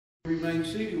Remain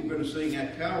seated. We're going to sing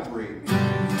at Calvary.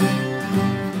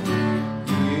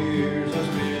 Years I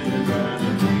spent in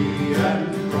vanity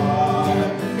and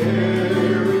pride,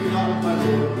 carrying on my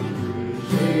Lord was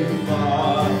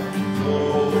crucified.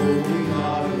 Knowing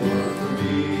not a word for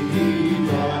me, He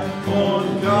died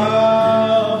on Calvary.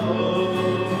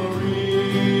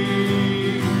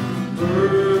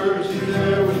 Mercy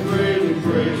there was great and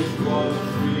grace was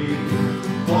free.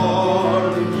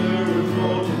 Pardon there was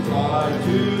multiplied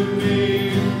to me.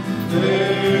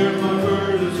 There my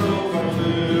burden so my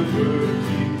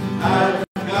liberty at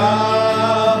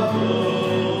Calvary.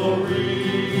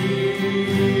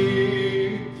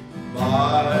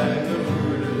 By the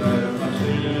burden that my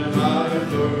sin I have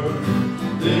learned,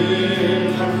 then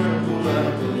I trembled at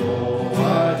the law I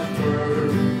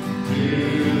spurned,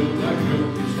 till my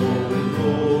guilty soul in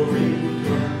glory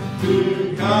turned to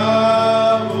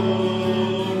Calvary.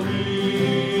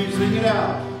 Sing it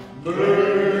out.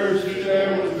 Mercy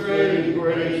there was great and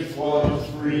grace was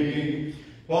free.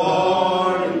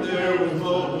 Pardon there was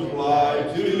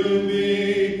multiplied to me.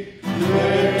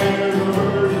 There my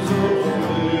burdens so my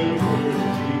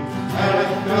liberty at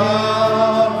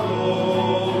Calvary.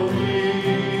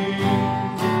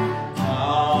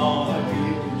 Now I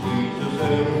give to Jesus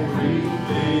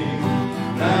everything.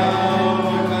 Now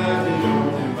I gladly own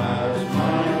Him as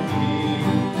my King.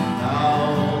 Now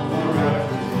my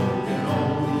righteous soul can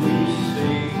only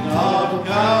sing of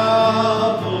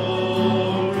Calvary.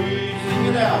 Sing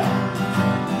it out.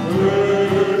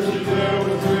 Mercy there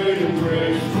was great and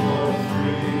grace was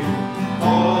free.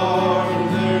 Pardon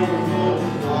there was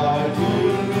multiplied to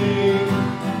me.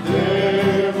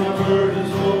 There my burdens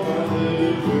so my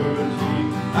liberty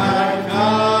at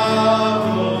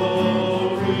Calvary.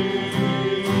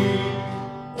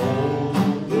 Oh,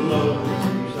 the love of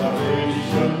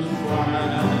salvation's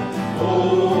plan.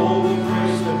 Oh, the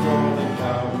grace that brought it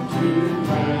down to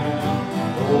man.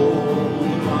 Oh,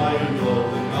 the lion of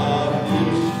the God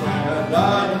is found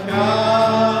at Calvary.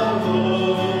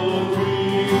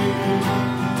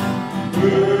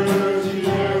 Mercy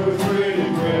there was great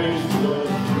and grace was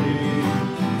free.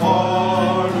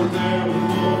 Pardon there was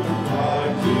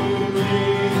multiplied to me.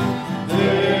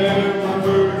 There my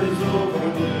burdens of my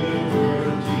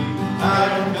liberty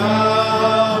at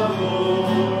Calvary.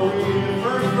 The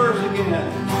first verse again.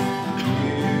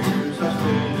 Years I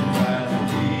spent in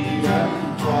vanity and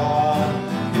pride,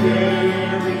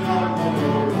 carrying on my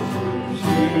Lord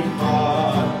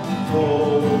crucified.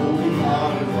 Knowing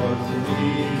not it was for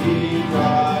me He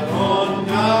died on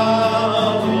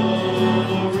Calvary.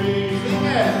 Sing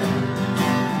it.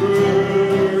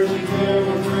 Mercy there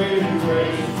was great and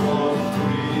grace was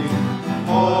free.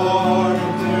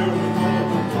 Pardon there was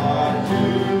multiplied to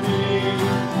me.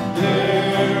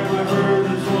 There my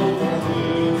burdens so my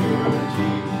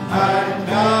liberty at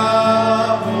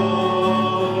Calvary.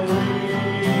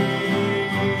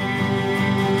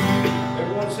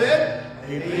 Everyone said?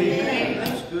 Amen.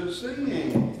 That's good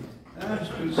singing. That's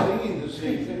good singing this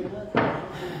evening.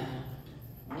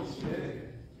 Okay.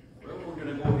 Well, we're going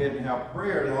to go ahead and have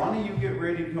prayer. Lonnie, you get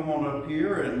ready to come on up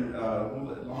here, and we'll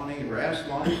let Lonnie, or ask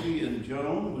Lonnie and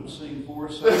Joan would sing for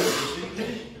us this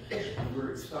evening.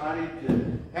 We're excited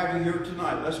to have you here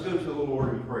tonight. Let's go to the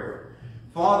Lord in prayer.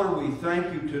 Father, we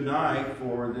thank you tonight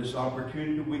for this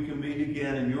opportunity we can meet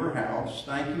again in your house.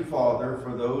 Thank you, Father,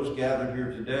 for those gathered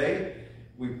here today.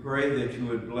 We pray that you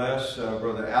would bless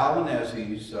Brother Alan as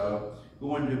he's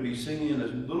going to be singing a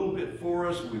little bit for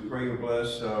us. We pray you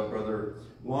bless Brother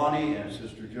Lonnie and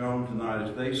Sister Joan tonight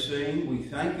as they sing. We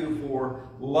thank you for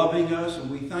loving us, and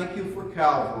we thank you for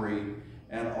Calvary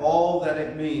and all that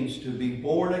it means to be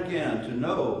born again, to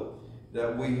know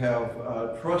that we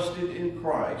have trusted in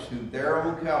Christ, who there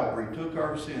on Calvary took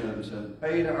our sins and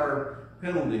paid our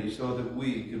penalty so that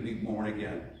we could be born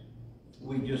again.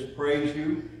 We just praise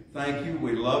you, thank you,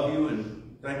 we love you,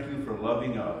 and thank you for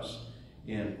loving us.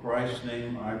 In Christ's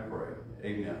name I pray.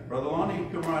 Amen. Brother Lonnie,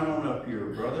 come right on up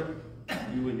here, brother.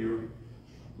 You and your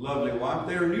lovely wife.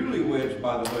 They're newlyweds,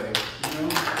 by the way. You know?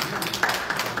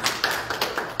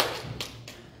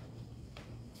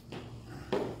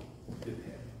 Good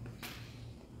head.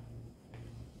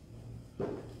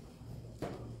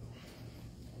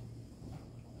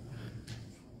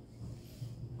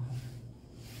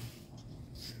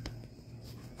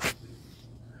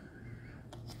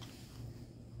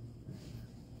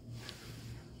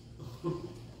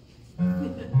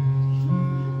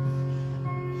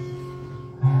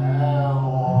 I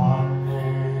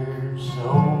wonder so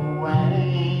when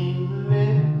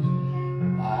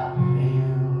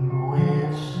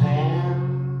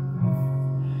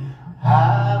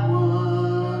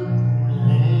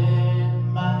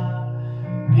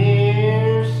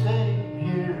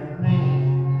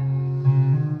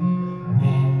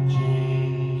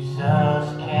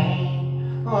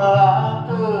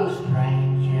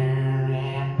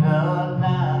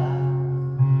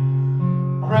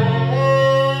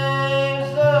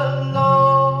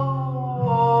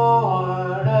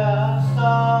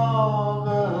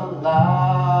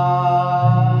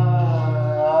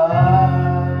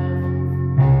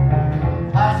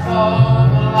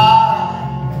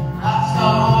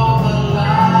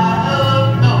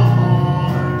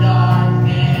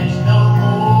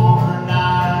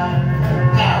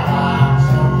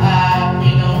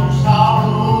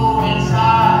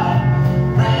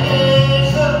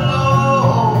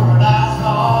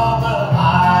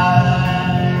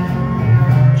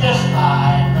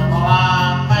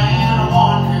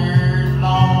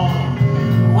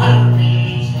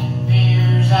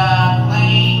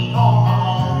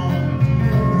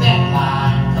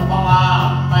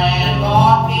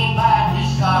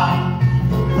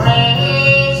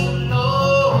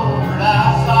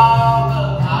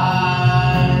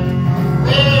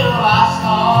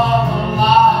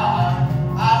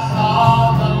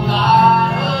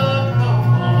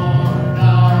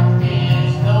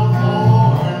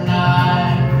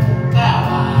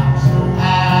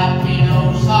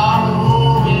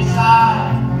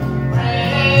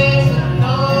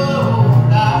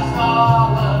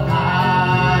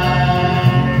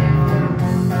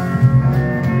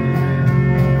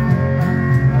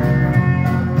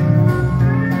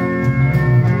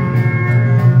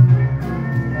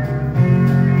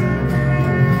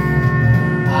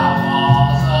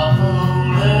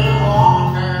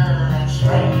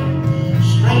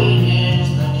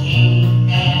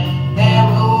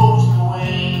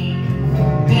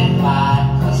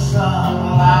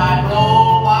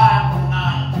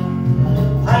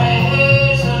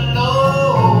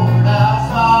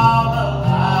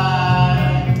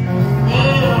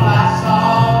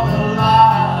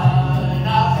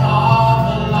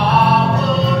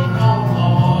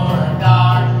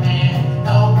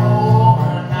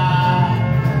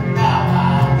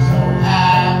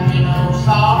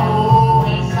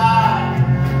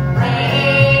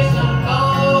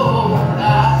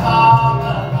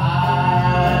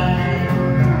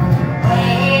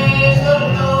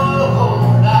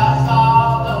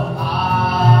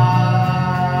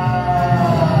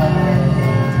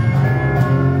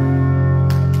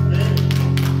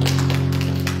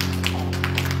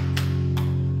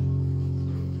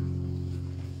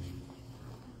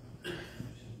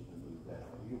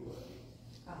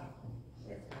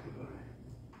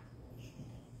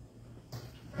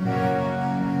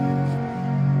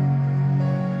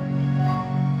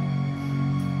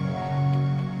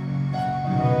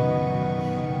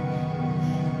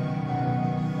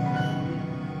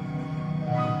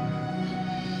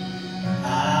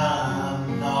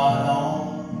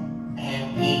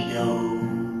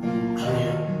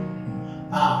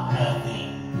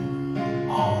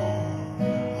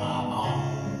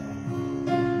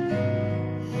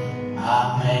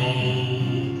I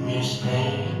made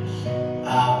mistakes,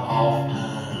 I've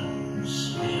often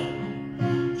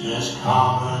slipped, just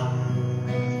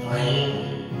common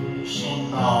flesh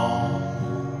and bone.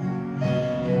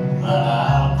 But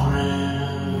I'll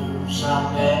prove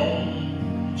someday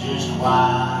just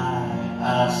why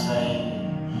I say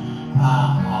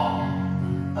I'm all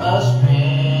a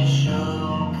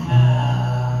special kind.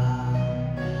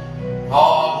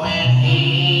 For when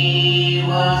he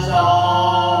was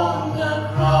on the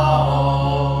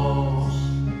cross,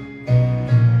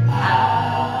 I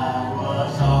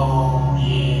was on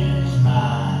his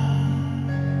mind.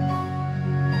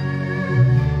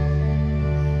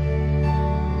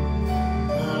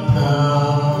 The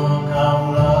look of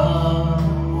love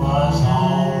was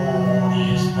on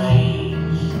his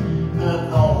face, the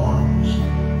thorns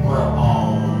were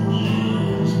on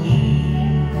his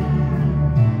head.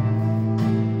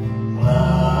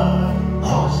 Blood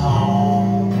was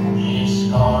on his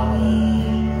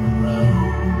scarlet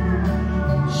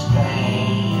robe,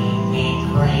 stained in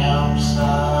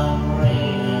crimson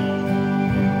red.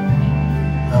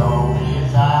 Though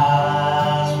his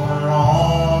eyes were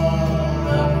on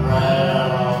the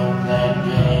crowd that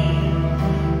day,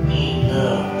 he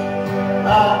looked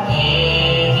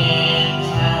ahead in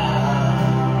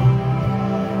time.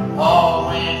 Oh,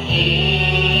 when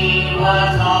he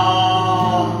was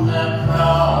on the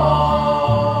cross,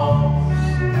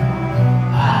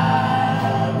 I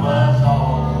was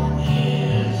on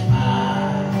his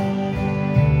mind.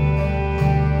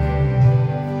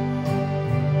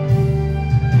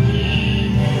 He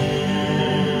knew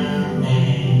me,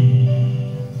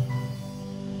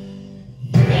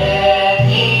 yet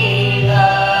he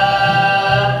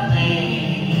loved me.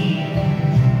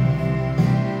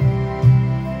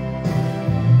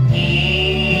 He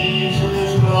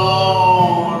whose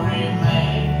glory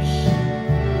makes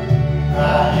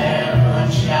the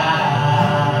heavens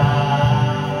shine,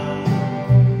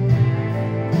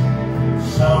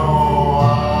 so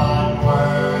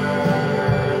unworthy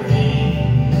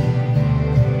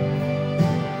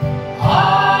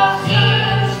of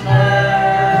his mercy.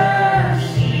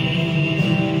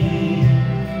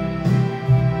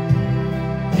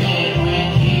 Then when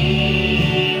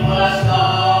he was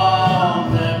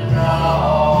on the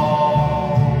cross,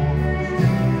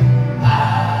 I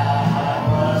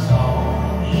was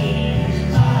on his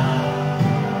mind.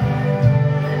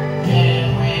 Then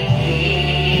when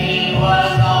he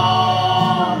was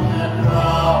on the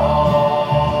cross,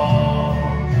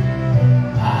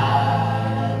 I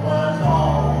was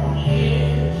on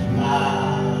his mind.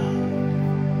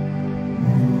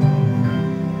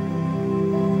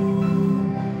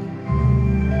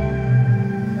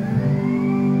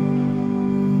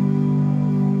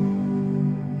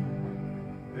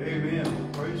 Amen.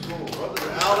 Praise the Lord. Brother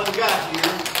Alan got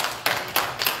here.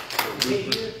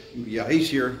 Yeah, he's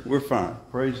here. We're fine.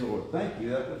 Praise the Lord. Thank you.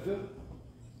 That was good.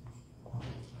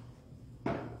 I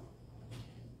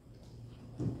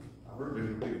heard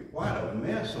there's going to be quite a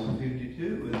mess on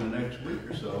 52 in the next week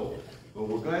or so. But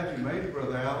we're glad you made it,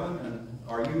 Brother Alan. And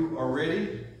are you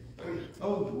ready?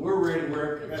 Oh, we're ready.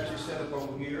 We're got you set up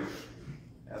over here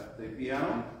at the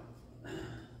piano.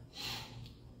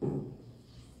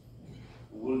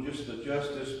 We'll just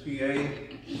adjust this PA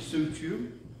to suit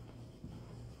you.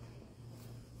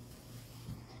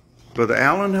 Brother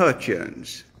Alan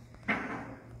Hutchens.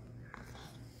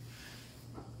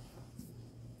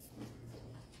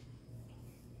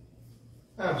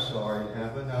 I'm sorry it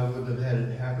happened. I wouldn't have had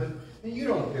it happen. And you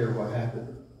don't care what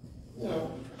happened. You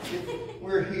know,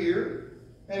 we're here,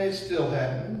 and it's still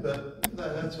happening, but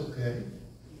that's okay.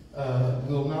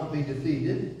 We'll not be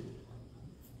defeated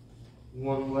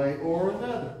one way or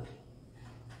another.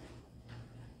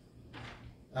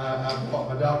 I bought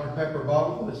my Dr. Pepper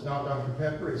bottle, but it's not Dr.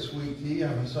 Pepper, it's sweet tea.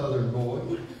 I'm a Southern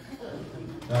boy.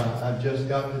 I've just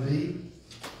got to be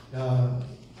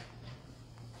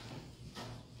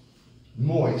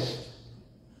moist.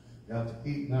 Got to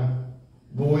keep my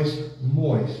voice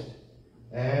moist.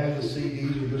 And the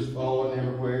CDs were just falling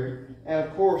everywhere. And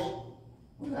of course,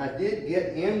 when I did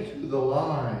get into the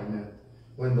line,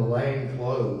 when the lane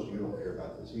closed, you don't care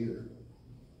about this either,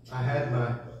 I had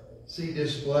my CD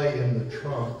display in the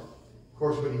trunk. Of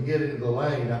course, when you get into the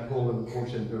lane, I pulled it, of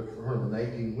course, into front of an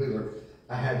 18-wheeler.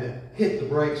 I had to hit the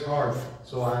brakes hard,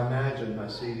 so I imagine my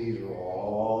CDs were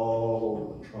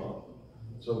all over the trunk.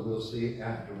 So we'll see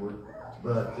afterward.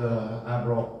 But I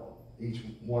brought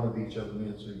one of each of them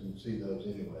in so you can see those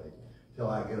anyway, till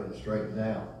I get them straightened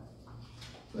out.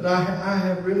 But I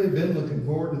have really been looking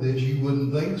forward to this. You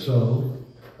wouldn't think so.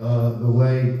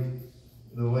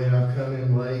 The way I've come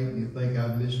in late, you think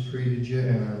I've mistreated you,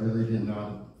 and I really did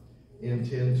not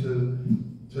intend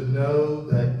to know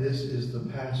that this is the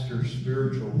pastor's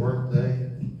spiritual birthday,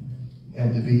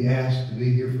 and to be asked to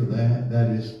be here for that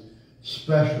is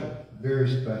special, very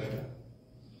special.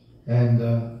 And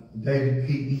David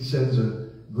Keaton sends a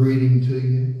greeting to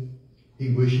you. He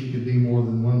wished he could be more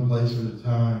than one place at a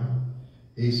time.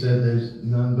 He said there's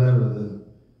none better than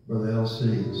Brother L.C.,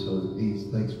 so he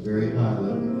thinks very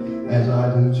highly of him, as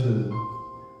I do too.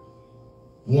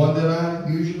 One that I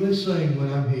usually sing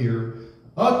when I'm here.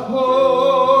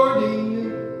 According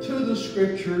to the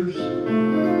Scriptures,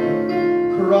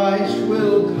 Christ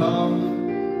will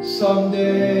come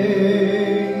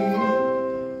someday.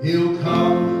 He'll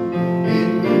come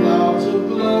in clouds of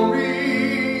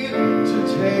glory to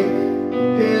take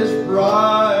His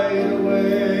bride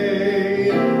away.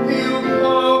 He'll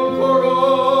come for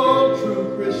all true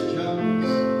Christians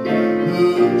who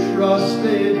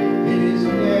trusted in His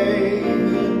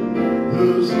name,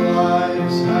 whose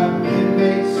lives have been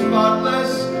made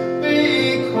spotless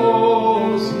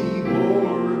because He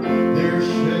bore their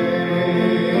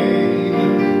shame.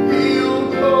 He'll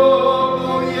come,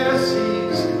 oh yes,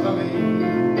 He's coming.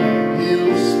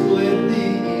 He'll split the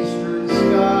eastern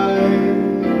sky.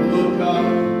 Look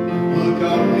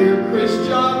up here,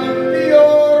 Christian,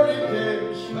 your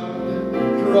redemption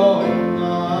drawing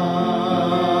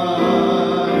nigh.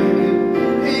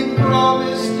 He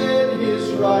promised in His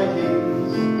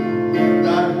writings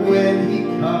that when He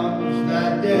comes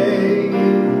that day,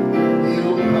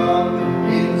 He'll come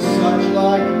in such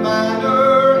like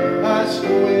manner as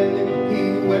when He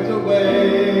went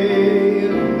away.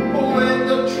 When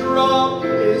the trump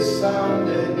is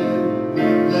sounded,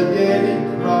 the dead in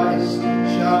Christ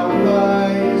shall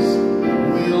rise.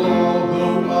 We'll all go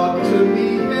up to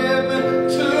meet Him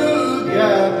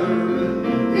together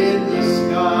in the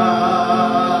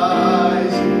skies.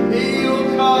 He'll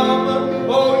come,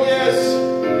 oh yes,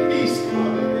 He's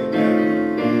coming.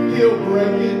 He'll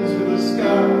break into the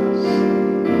skies.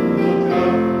 Look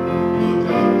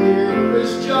up, dear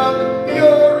Christian,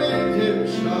 your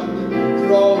redemption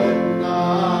drawing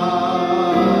nigh.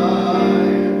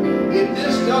 If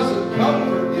this doesn't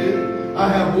comfort you, I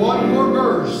have one more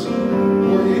verse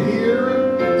for you here.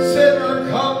 Sinner,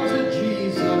 come to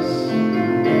Jesus.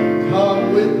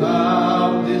 Come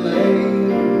without delay.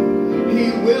 He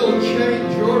will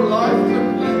change your life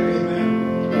completely.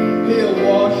 He'll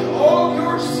wash all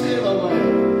your sin away.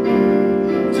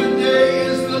 Today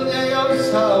is the day of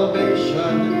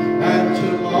salvation, and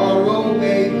tomorrow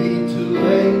may be too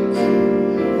late.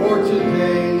 For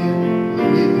today,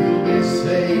 if you'll be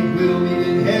saved, we'll meet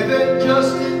in heaven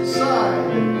just inside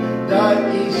that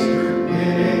eastern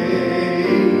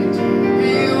gate.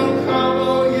 He'll come,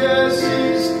 oh yes,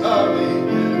 He's coming.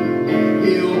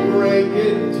 He'll break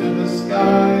into the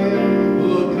sky.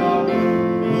 Look up,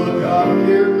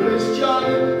 dear Christian,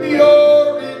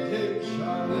 your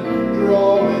redemption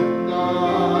drawing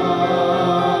nigh.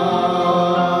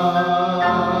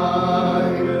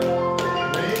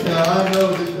 Now I know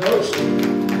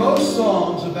that most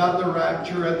songs about the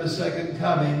rapture and the second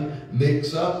coming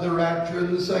mix up the rapture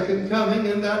and the second coming,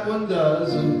 and that one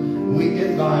does, and we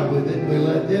get by with it. We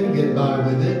let them get by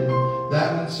with it.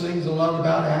 That one sings a lot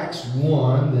about Acts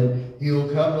 1, that He'll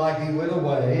come like He went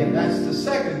away, and that's the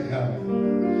second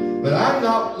coming. But I'm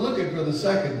not looking for the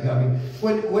second coming.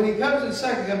 When He comes in the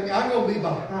second coming, I'm going to be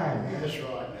behind Him. That's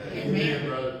right. Amen,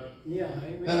 brother. Yeah,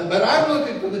 amen. But I'm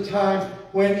looking for the time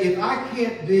when, if I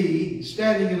can't be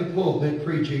standing in a pulpit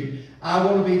preaching, I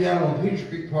want to be down on Peters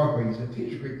Creek Parkway. You said,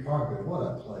 Peters Creek Parkway, what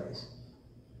a place.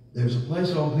 There's a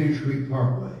place on Peters Creek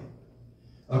Parkway,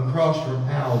 across from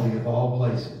Aldi of all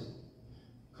places,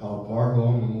 called Park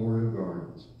Lawn Memorial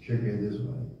Gardens. Check it this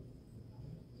way.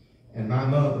 And my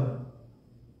mother,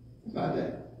 my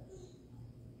dad,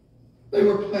 they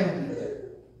were planted there.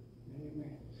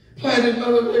 Planted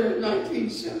mother there in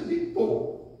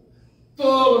 1974,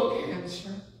 full of cancer.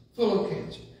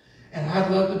 And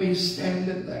I'd love to be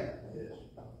standing there.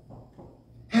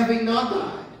 Having not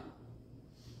died,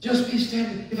 just be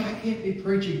standing. If I can't be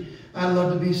preaching, I'd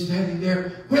love to be standing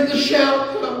there when the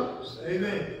shout comes.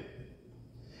 Amen.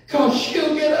 Because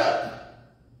she'll get up.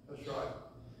 That's right.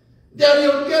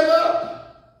 Daddy'll get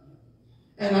up.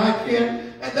 And I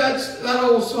can't. And that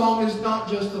old song is not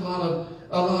just a lot of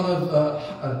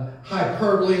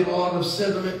hyperbole and a lot of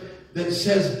sentiment that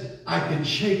says I can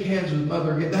shake hands with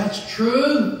Mother again. That's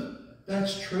true.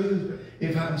 That's true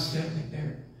if I'm standing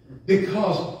there.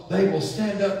 Because they will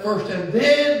stand up first, and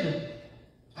then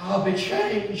I'll be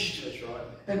changed. That's right.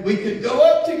 And we can go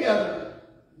up together.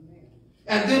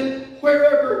 And then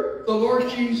wherever the Lord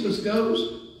Jesus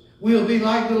goes, We'll be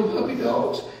like little puppy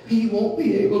dogs. He won't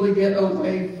be able to get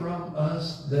away from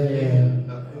us then.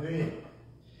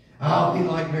 I'll be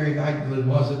like Mary Magdalene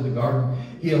was in the garden.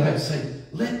 He'll have to say,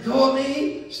 let go of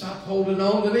me. Stop holding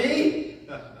on to me.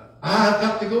 I've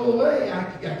got to go away. I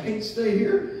can't stay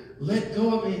here. Let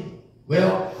go of me.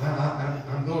 Well,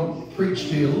 I'm going to preach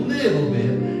to you a little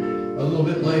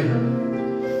bit later.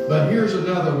 But here's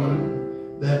another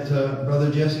one that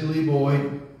Brother Jesse Lee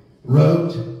Boyd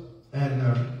wrote. And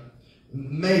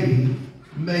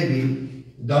maybe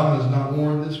Donna's not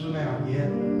worn this one out yet.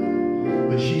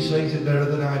 But she sings it better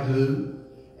than I do.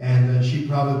 And she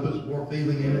probably puts more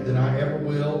feeling in it than I ever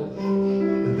will.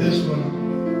 But this one,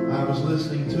 I was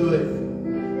listening to it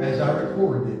as I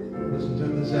recorded it. Listened to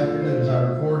it this afternoon as I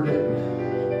recorded it.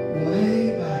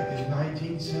 Way back in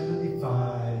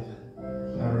 1975,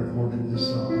 I recorded this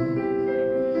song.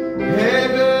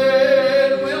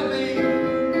 Heaven will be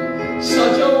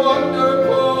such a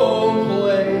wonderful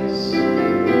place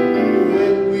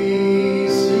when we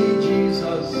see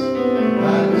Jesus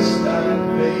and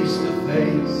stand face to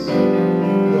face.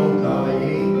 No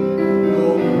dying,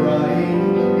 no crying,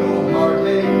 no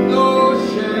heartache, no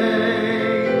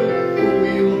shame.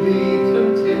 We'll be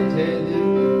contented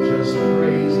just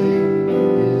praising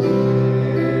His name.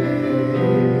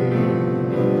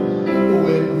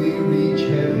 When we reach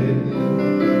heaven,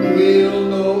 we'll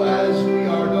know as we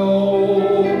are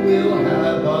known, we'll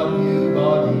have a new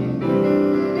body.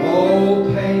 All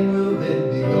pain will then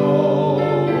be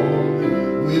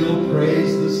gone. We'll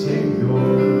praise the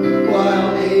Savior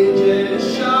while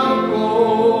ages shall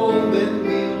roll. Then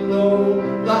we'll know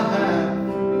the half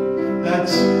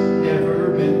that's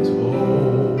never been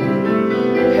told.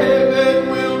 Heaven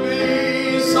will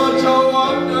be such a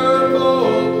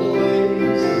wonderful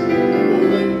place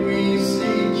when we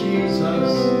see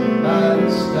Jesus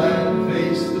and stand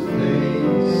face to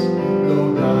face. No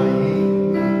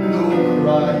dying, no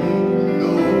crying,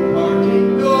 no parting,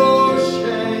 no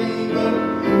shame.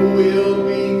 We'll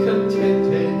be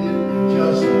contented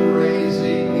just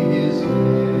praising His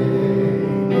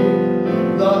name.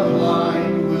 The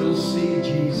blind will see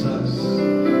Jesus,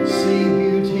 see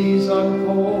beauties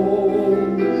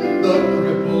unfold. The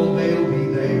crippled, they'll be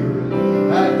there,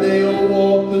 and they'll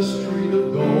walk the street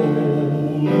of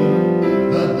gold.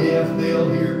 The deaf, they'll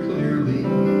hear clearly,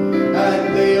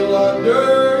 and they'll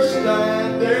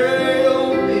understand.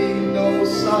 There'll be no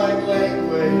sign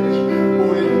language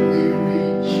when we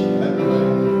reach that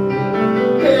land.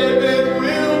 Heaven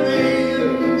will be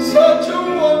such a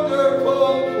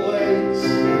wonderful place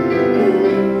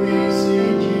when we see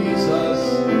Jesus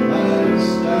and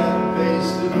stand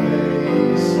face to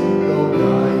face. No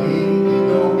dying,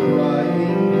 no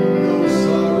crying, no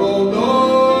sorrow, no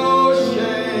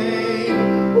shame.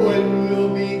 When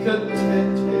we'll be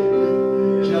contented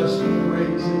just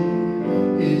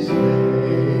praising His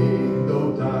name. No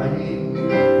dying,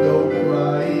 no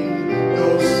crying, no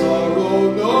sorrow,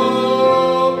 no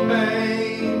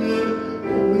pain.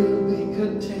 We'll be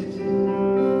contented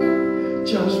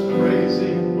just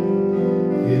praising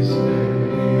His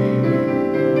name.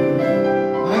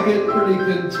 I get pretty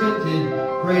contented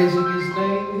praising His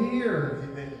name here.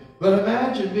 But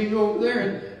imagine being over there,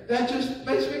 and that just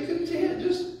makes me content,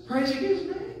 just praising His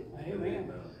name.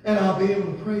 Amen. And I'll be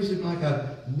able to praise Him like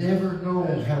I've never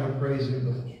known how to praise Him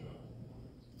before.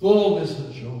 Fullness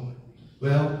of joy.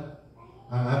 Well,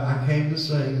 I came to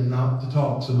sing and not to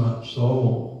talk so much, so I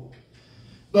won't.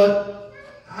 But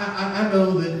I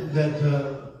know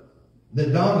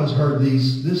that Donna's heard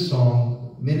this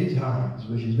song many times,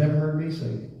 but she's never heard me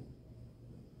sing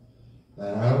it.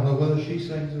 And I don't know whether she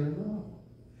sings it or not.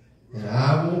 And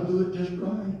I won't do it just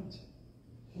right.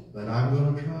 But I'm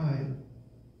going to try it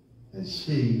and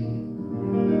see. I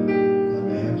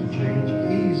may have to change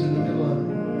keys in the middle of it.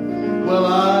 Well,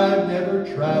 I've never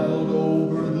traveled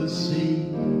over the sea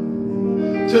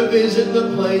to visit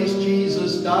the place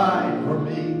Jesus died for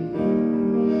me.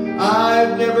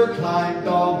 I've never climbed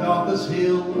Golgotha's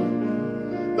hill,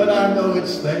 but I know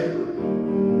it's there,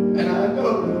 and I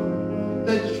know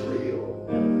that it's real.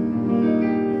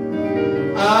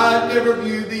 I've never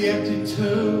viewed the empty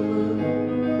tomb,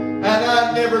 and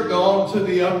I've never gone to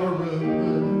the upper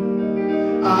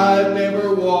room. I've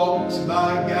never walked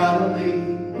by Galilee,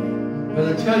 but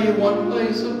I tell you one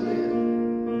place I've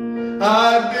been.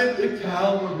 I've been to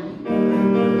Calvary.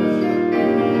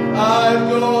 I've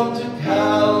gone to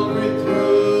Calvary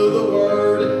through the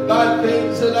Word, by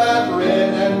things that I've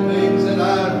read and things that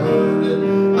I've heard.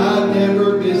 I've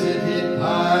never visited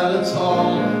Pilate's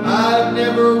hall. I've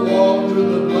never walked through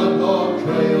the blood-bought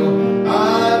trail.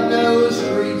 I know the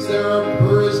streets there are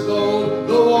pure as gold.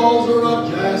 The walls are of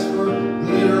jasper,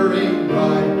 glittering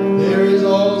bright.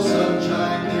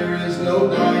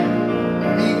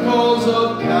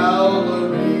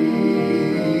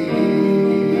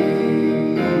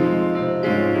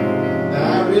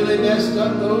 really messed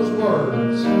up those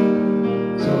words.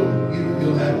 So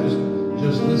you'll have to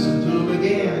just listen to them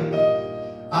again.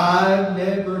 I've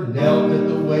never knelt at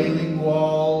the Wailing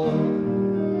Wall.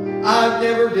 I've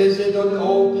never visited an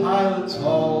old Pilate's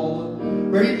hall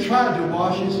where he tried to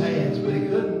wash his hands, but he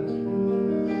couldn't.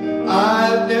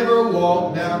 I've never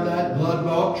walked down that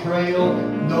blood-bought trail.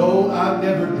 No, I've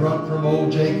never drunk from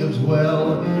old Jacob's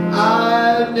well.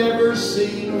 I've never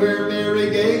seen where Mary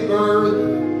gave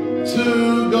birth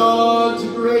to God's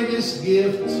greatest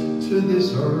gift to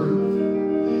this earth.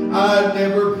 I've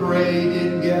never prayed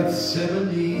in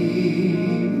Gethsemane,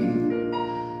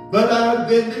 but I've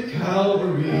been to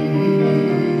Calvary.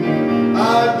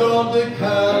 I've gone to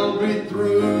Calvary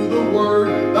through the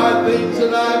Word, by things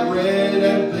that I've read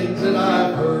and things that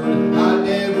I've heard. I've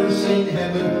never seen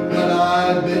heaven, but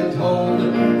I've been told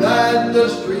that the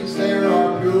streets there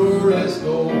are pure as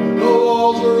gold. The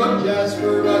walls are of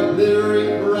jasper, but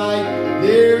glittering bright.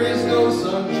 There is no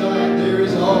sunshine, there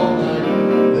is all night.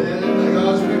 Then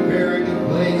God's preparing a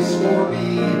place for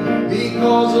me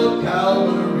because of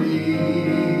Calvary.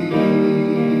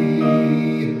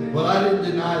 Well, I didn't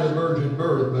deny the virgin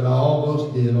birth, but I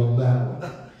almost did on that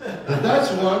one. But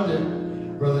that's one that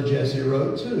Brother Jesse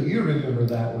wrote too. You remember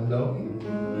that one, don't you?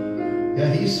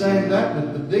 Yeah, he sang that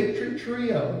with the Victory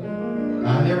Trio.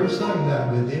 I never sang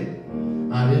that with him.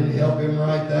 I didn't help him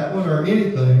write that one or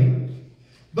anything.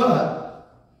 But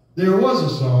there was a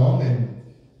song, and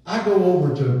I go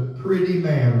over to Pretty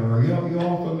Manor. Are you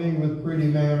all familiar with Pretty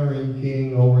Manor in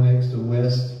King, over next to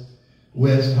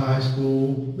West High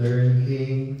School there in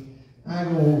King? I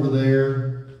go over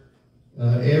there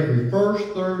every first,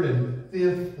 third, and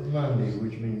fifth Monday,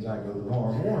 which means I go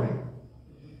tomorrow morning.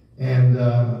 And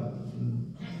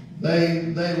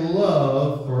they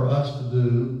love for us to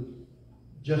do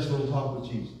Just a Little Talk with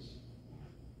Jesus.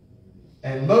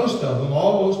 And most of them,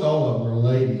 almost all of them, are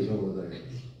ladies over there.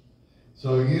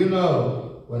 So you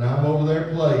know, when I'm over there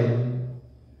playing,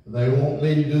 they want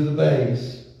me to do the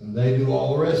bass, and they do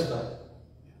all the rest of it.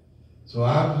 So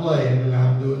I'm playing and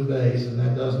I'm doing bass, and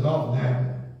that doesn't often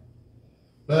happen.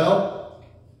 Well,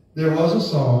 there was a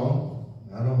song.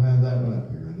 I don't have that one up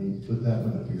here. I need to put that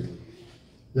one up here.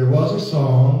 There was a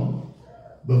song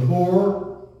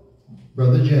before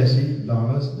Brother Jesse,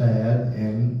 Donna's dad,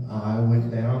 and I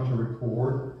went down to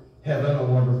record Heaven, a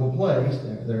Wonderful Place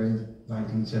there in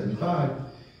 1975.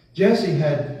 Jesse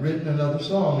had written another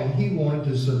song, and he wanted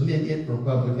to submit it for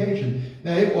publication.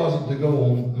 Now, it wasn't to go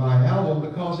on my album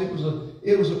because it was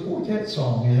a quartet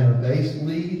song. It had a bass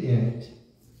lead in it.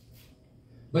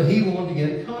 But he wanted to get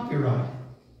it copyrighted.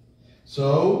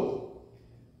 So,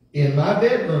 in my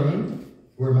bedroom,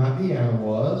 where my piano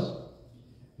was,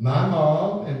 my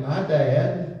mom and my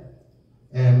dad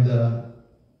and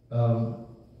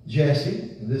Jesse,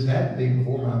 and this had to be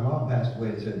before my mom passed away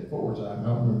in 1974, so I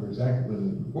don't remember exactly when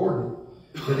we recorded.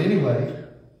 But anyway,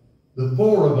 the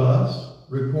four of us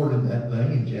recorded that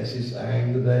thing, and Jesse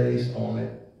sang the bass on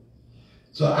it.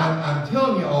 So I'm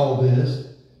telling you all this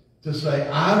to say,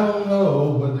 I don't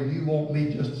know whether you want me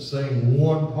just to sing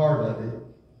one part of it,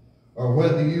 or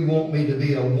whether you want me to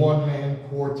be a one-man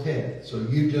quartet. So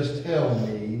you just tell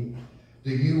me, do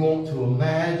you want to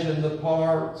imagine the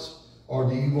parts, or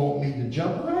do you want me to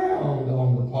jump around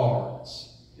on the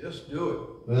parts? Just do it.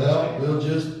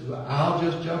 Well, I'll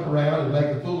just jump around and make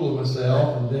a fool of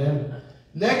myself, and then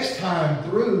next time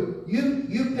through,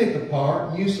 you pick a part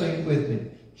and you sing with me.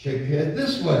 Shake your head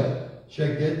this way.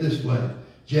 Shake your head this way.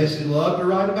 Jesse loved to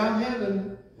write about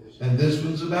heaven, and this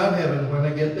one's about heaven when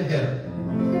I get to heaven.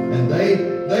 And they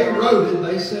wrote it.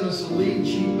 They sent us a lead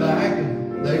sheet back,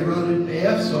 and they wrote it in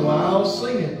F, so I'll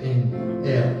sing it in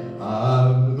F.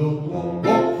 I'm going to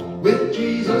walk with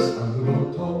Jesus. I'm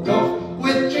going to talk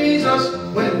with Jesus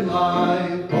when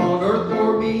life on earth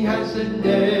for me has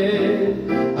ended.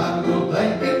 I'm going to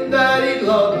thank him that he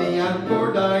loved me and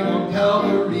for dying on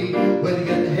Calvary. When you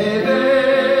get to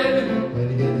heaven, when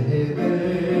you get to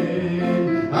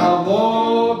heaven, I'll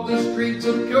walk the streets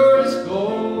of purest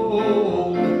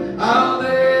gold. I'll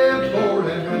live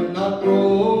forever and not grow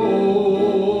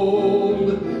old.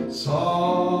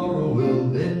 Sorrow will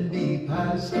then be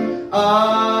past.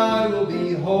 I will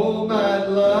be home at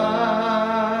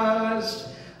last.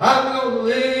 I'm going to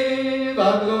live,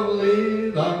 I'm going to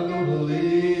live, I'm going to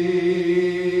live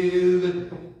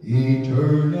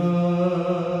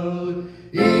eternal,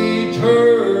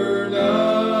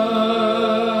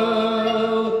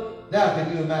 eternal. Now,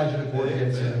 can you imagine a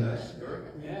quartet singing that?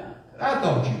 Yeah. I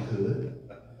thought you could.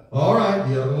 All right,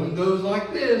 the other one goes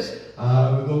like this.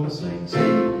 I'm going to sing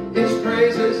his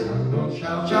praises. I'm going to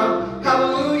shout,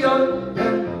 hallelujah.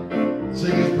 And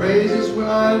sing his praises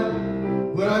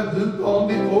when when I've gone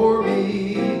before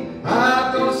me.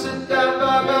 I'm gonna sit down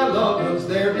by my loved ones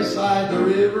there beside the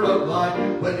river of life.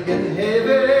 When I get to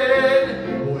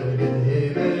heaven, when I get to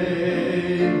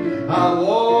heaven, I'll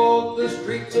walk the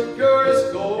streets of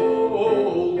purest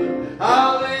gold.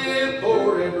 I'll live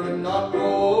forever and not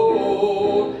grow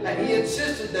old. And he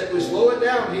insisted that we slow it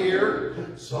down here.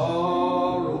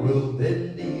 Sorrow will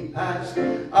then be past.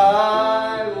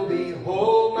 I will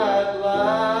behold my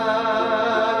last.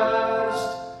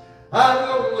 I'm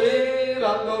gonna live,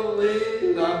 I'm gonna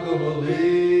live, I'm gonna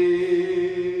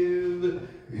live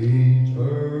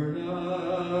eternal,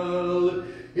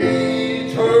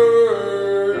 eternal.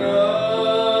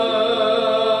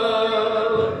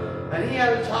 And he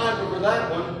had a title for that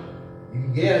one. You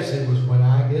can guess it was When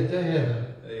I Get to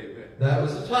Heaven. Amen. That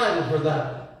was the title for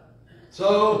that.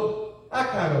 So I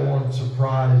kind of wanted to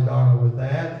surprise Donna with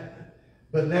that.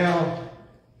 But now,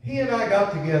 he and I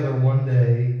got together one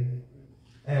day,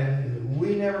 and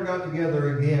we never got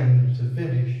together again to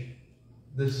finish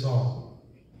this song.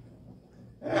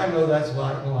 And I know that's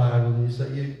light and loud when you say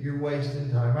you're wasting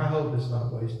time. I hope it's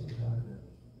not wasting time.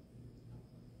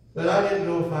 But I didn't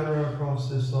know if I'd run across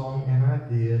this song, and I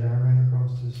did. I ran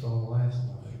across this song last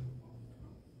night.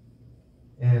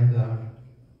 And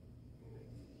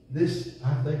this,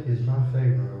 I think, is my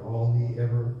favorite of all he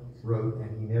ever wrote,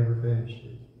 and he never finished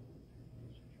it.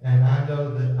 And I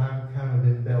know that I'm kind of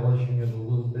embellishing it a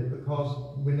little bit because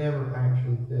we never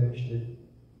actually finished it.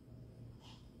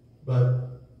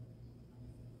 But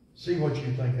see what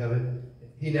you think of it.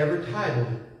 He never titled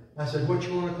it. I said, what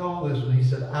you want to call this one? He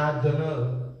said, I don't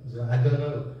know. He said, I don't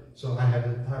know. So I had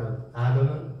the title, I don't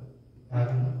know. I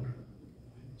don't know.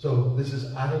 So this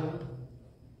is I don't know.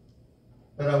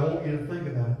 But I want you to think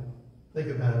about it. Think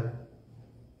about it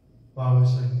while we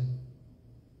sing.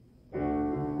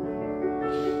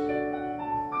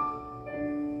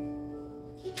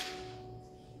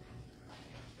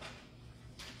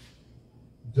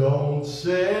 Don't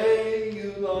say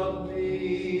you love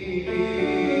me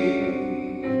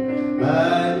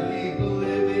and keep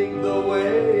living the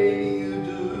way you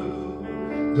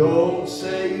do. Don't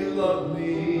say you love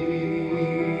me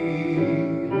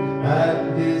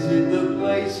and visit the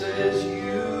places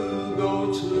you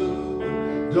go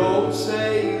to. Don't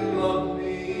say you love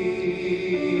me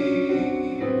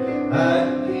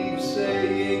and keep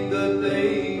saying the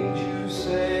things you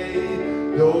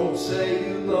say. Don't say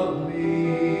you love me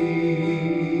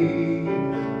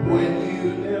when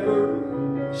you never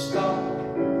stop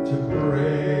to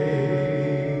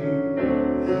pray.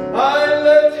 I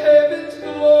left heaven's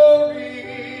glory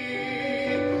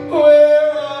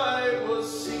where I was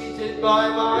seated by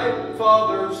my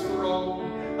Father's throne.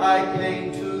 I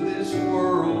came to this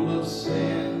world of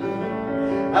sin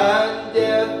and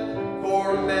death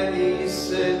for many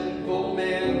sinful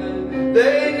men.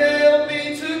 They nailed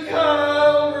me to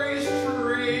Calvary's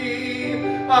tree.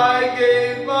 I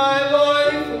gave my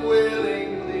life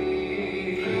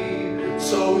willingly,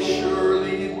 so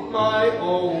surely my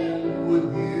own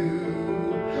would you.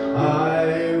 I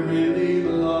really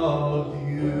love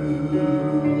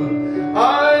you.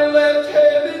 I left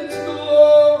heaven's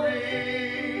glory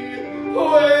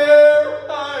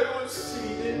where I was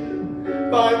seated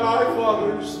by my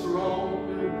Father's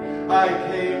throne. I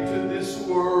came to this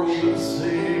world of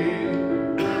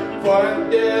sin, for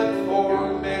death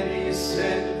for many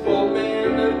sinful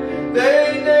men.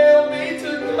 They nailed me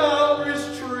to Calvary's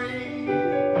tree.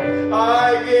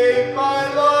 I gave my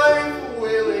life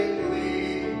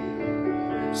willingly,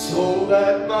 so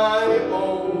that my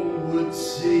own would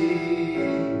see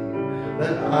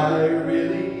that I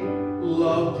really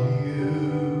loved you.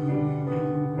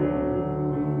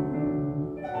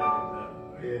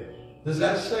 Does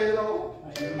that say it all?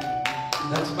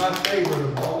 That's my favorite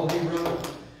of all he wrote.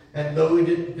 And though he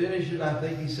didn't finish it, I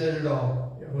think he said it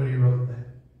all when he wrote that.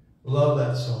 Love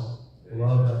that song.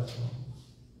 Love that song.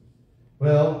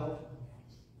 Well,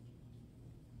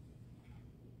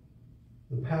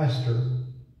 the pastor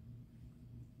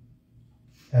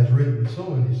has written so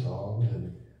many songs,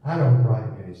 and I don't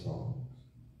write many songs.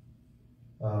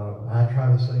 I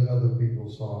try to sing other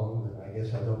people's songs, and I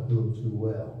guess I don't do them too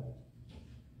well.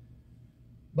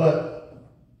 But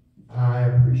I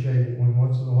appreciate it when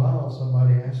once in a while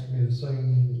somebody asks me to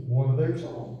sing one of their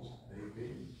songs.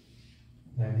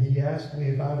 And he asked me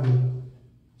if I would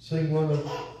sing one of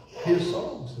his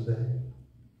songs today.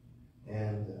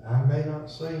 And I may not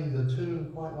sing the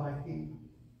tune quite like he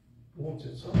wants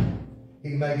it sung. He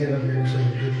may get up here and sing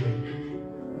a good one.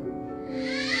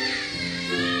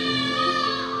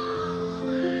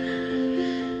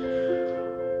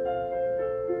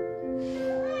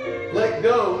 Let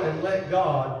go and let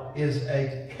God is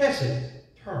a kesed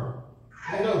term.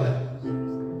 You know that.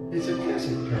 It's a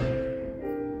Keswick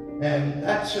term. And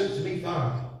that suits me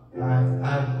fine.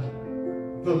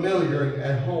 I'm familiar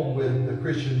at home with the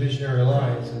Christian Missionary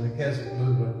Alliance and the Keswick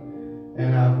movement.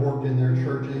 And I've worked in their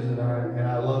churches, and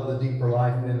I love the Deeper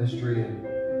Life ministry. And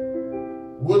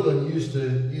Woodland used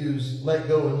to use Let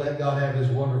Go and Let God Have His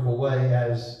Wonderful Way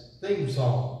as theme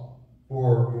song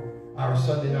for our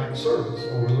Sunday night service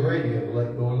over the radio.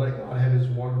 Let Go and Let God Have His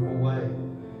Wonderful Way.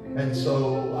 And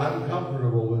so I'm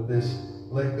comfortable with this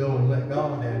let go and let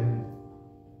God, and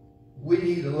we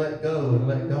need to let go and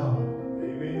let God.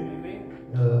 Amen.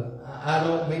 I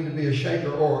don't mean to be a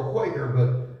shaker or a Quaker,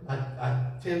 but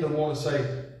I tend to want to say,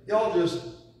 y'all just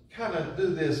kind of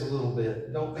do this a little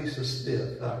bit. Don't be so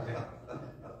stiff. Okay.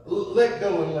 Let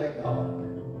go and let God.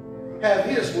 Have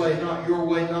His way, not your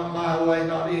way, not my way,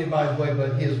 not anybody's way,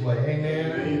 but His way.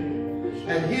 Amen? Amen.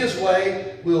 And His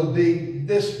way will be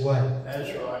this way.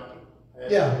 That's right.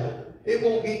 Yeah. It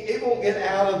won't get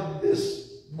out of this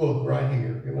book right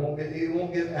here. It won't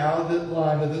get out of the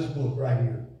line of this book right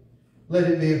here. Let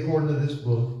it be according to this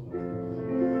book.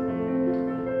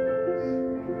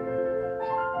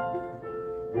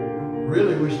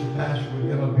 Really wish the pastor would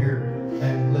come up here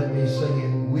and let me sing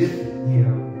it with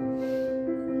him.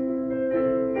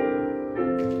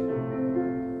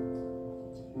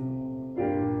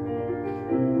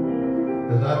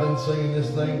 Because I've been singing this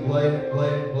thing, playing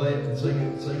it, and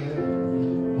singing it,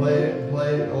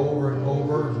 playing it over and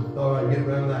over, and thought I'd get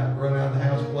run out of the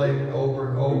house playing it over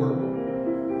and over.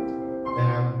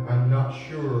 And I'm not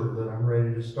sure that I'm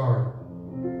ready to start.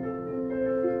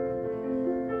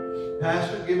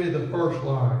 Pastor, give me the first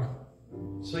line.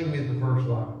 Sing me the first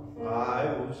line. I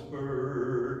was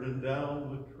burdened down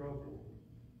with trouble.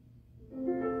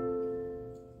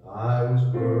 I was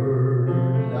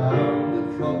burdened down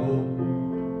with trouble.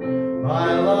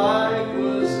 My life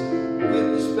was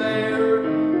with despair,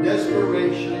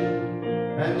 desperation,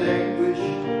 and anguish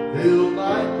filled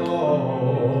my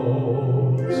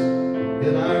thoughts.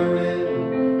 Then I read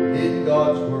in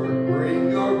God's word, bring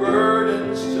your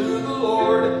burdens to the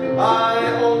Lord.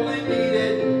 I only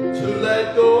needed to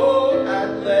let go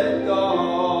and let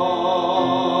God.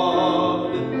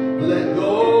 Let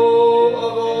go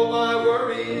of all my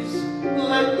worries.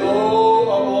 Let go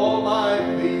of all my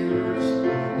fears.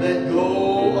 Let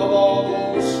go of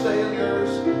all those failures,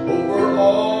 over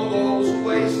all those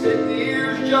wasted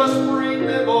years. Just bring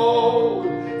them all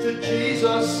to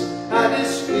Jesus at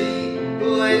His feet.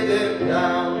 Lay them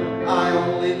down. I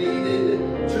only needed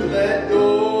to let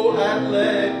go and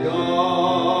let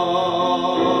God.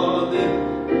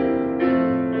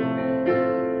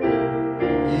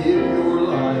 If your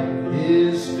life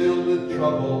is filled with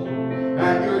trouble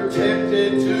and you're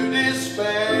tempted to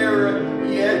despair,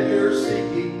 yet you're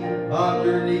sinking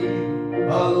underneath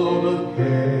a load of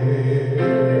care,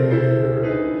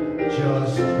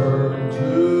 just turn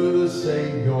to the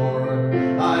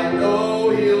Savior. I know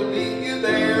He'll meet you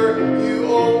there.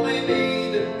 You only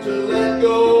need to let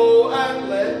go and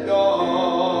let God.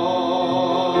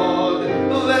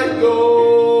 Let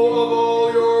go of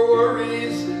all your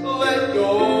worries. Let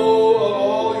go of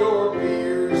all your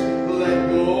fears. Let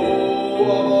go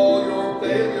of all your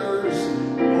failures.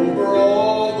 Over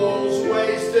all those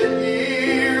wasted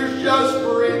years, just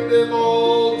bring them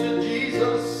all to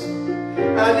Jesus.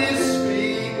 At His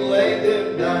feet, lay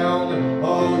them down.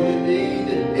 All you need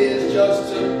is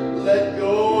just to let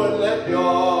go and let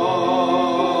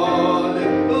God.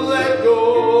 Let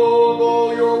go of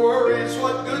all your worries.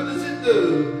 What good does it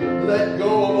do? Let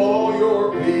go of all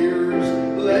your fears.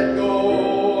 Let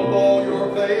go of all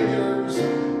your failures.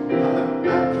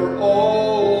 After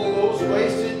all those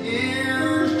wasted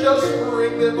years, just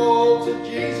bring them all to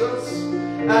Jesus.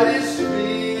 At His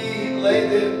feet, lay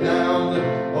them down.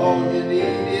 All you need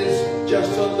is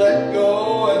just to let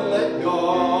go and let God.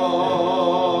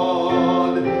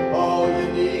 All you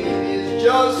need is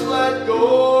just let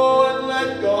go and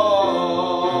let God.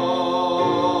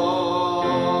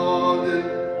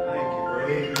 Thank you,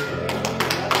 brother.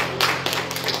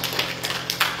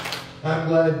 I'm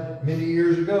glad many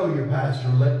years ago your pastor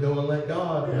let go and let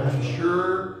God. And I'm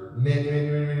sure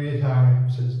many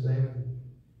times since then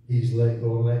he's let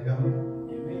go and let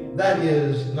God. That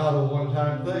is not a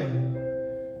one-time thing.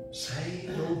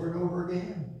 Saved over and over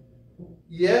again.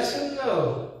 Yes and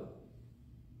no.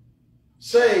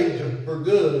 Saved for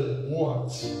good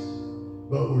once,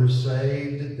 but we're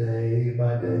saved day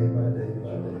by day by day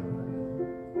by day by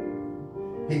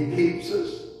day. He keeps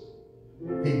us.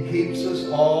 He keeps us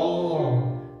all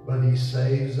along, but He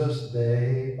saves us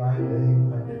day by day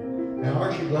by day. And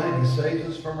aren't you glad He saves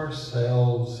us from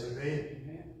ourselves?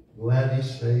 Amen. Glad He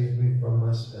saved me from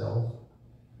myself.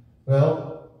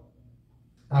 Well,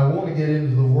 I want to get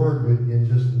into the Word with you in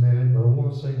just a minute, but I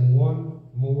want to sing one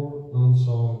more little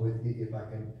song with you if I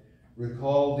can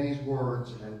recall these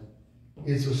words. And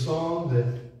it's a song that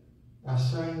I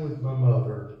sang with my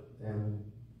mother, and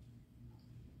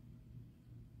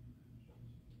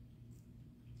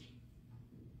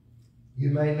you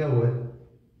may know it,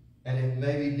 and it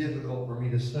may be difficult for me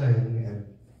to sing, and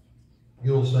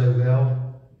you'll say,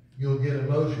 well, you'll get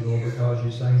emotional because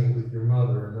you sang it with your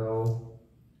mother. No,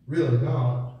 really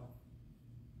not.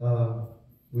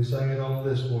 We sang it on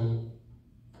this one,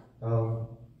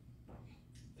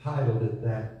 titled it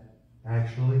that,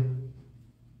 actually.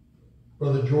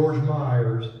 Brother George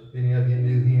Myers, if any of you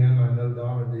knew him, I know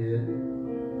Donna did.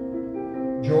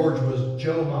 George was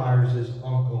Joe Myers'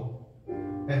 uncle,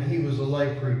 and he was a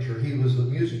lay preacher. He was the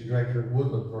music director at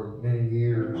Woodland for many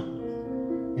years.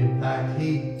 In fact,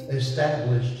 he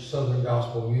established Southern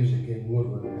gospel music in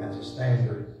Woodland as a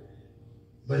standard.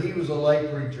 But he was a lay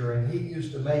preacher, and he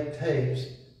used to make tapes,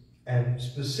 and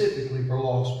specifically for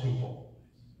lost people.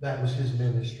 That was his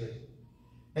ministry.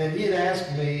 And he'd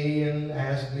ask me and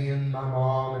my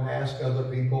mom and ask other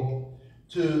people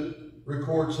to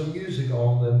record some music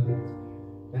on them.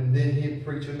 And then he'd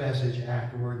preach a message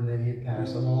afterward, and then he'd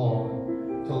pass them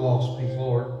along to lost people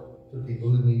or to people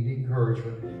who need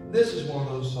encouragement. This is one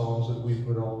of those songs that we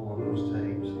put on one of those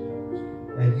tapes.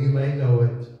 And you may know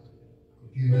it.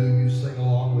 If you do, you sing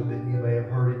along with it. You may have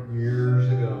heard it years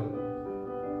ago.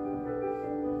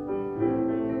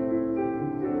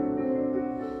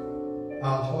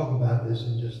 I'll talk about this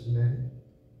in just a minute.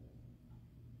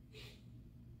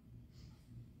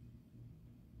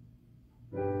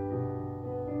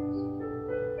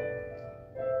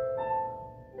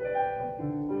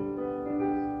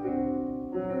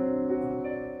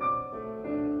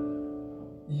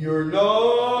 You're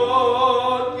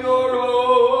not your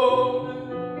own,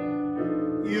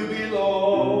 you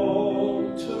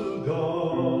belong to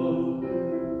God.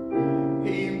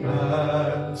 He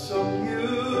ransomed you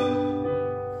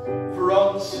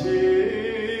from sin.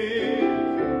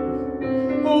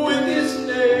 With his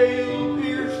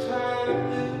nail-pierced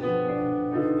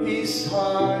hand, he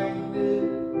signed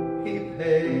it, he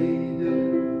paid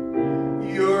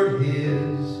it. You're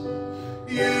his,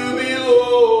 you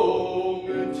belong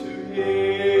to him.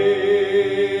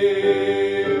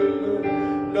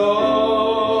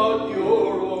 Not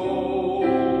your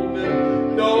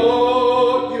own,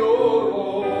 not your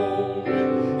own.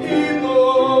 He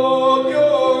bought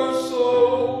your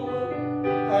soul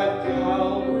at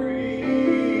Calvary.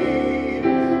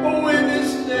 With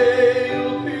his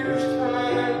nail-pierced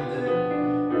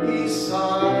hand, he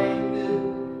signed it,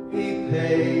 he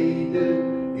paid it.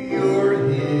 You're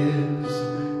his,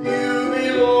 you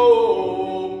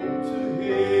belong to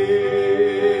him.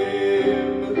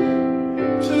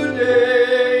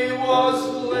 Today was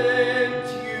lent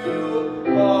you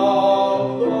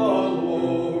of the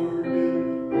Lord.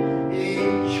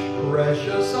 Each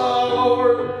precious hour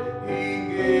he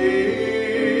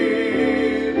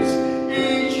gives.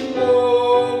 Each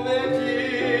moment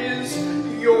is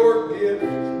your gift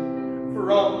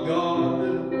from God,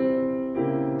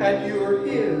 and you're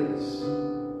his.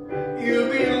 You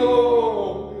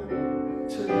belong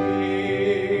to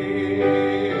him.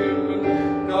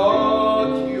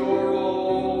 Not your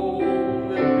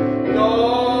own,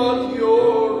 not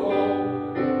your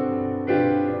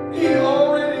own. He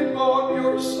already bought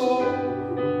your soul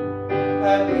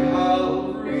at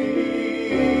Calvary.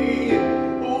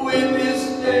 With his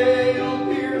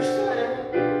nail-pierced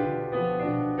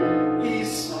hand, he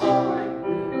signed,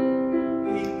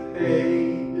 he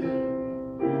paid.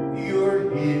 You're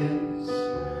his,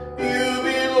 you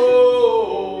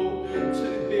belong to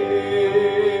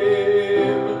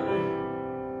him.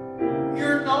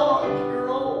 You're not your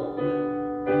own,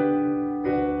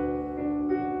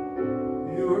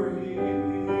 you're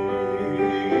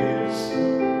his.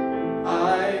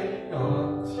 I'm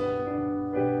not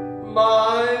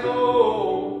my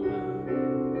own,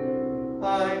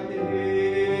 I'm his.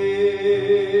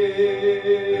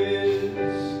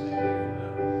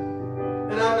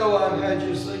 And I know I've had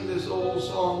you sing this old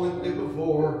song with me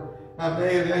before. I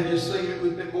may have had you sing it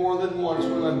with me more than once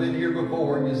when I've been here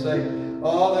before, and you say,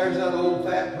 oh, there's that old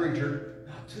fat preacher.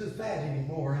 Not too fat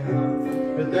anymore, am I?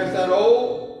 But there's that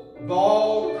old,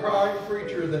 bald, crying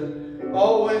preacher that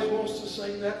always wants to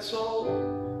sing that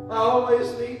song. I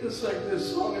always need to sing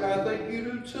this song, and I think you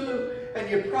do too. And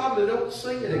you probably don't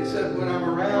sing it except when I'm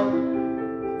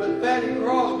around. But Fanny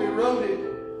Crosby wrote it,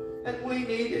 and we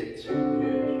need it.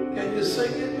 Can you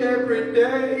sing it every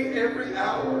day, every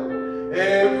hour,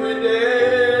 every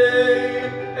day,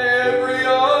 every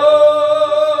hour?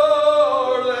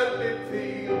 Let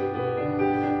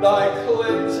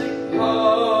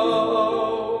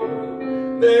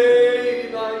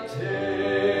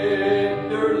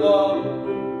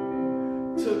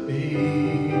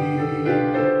thee.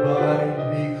 Bind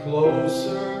me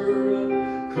closer,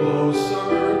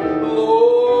 closer,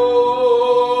 Lord,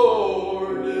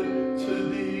 to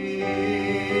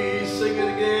thee. Sing it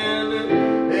again.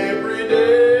 Every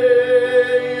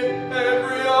day,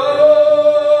 every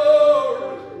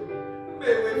hour,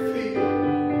 may we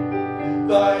feel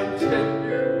thy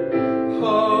tender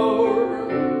power.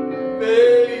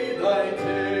 May thy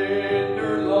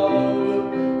tender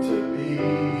love to me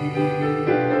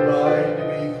bind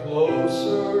me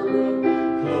closer,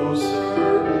 closer,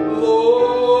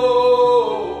 Lord,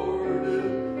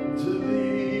 to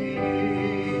thee.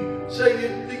 Say,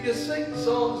 do you sing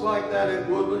songs like that at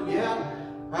Woodland? Yeah,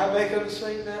 I make them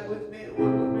sing that with me at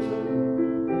Woodland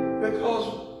too. Because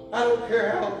I don't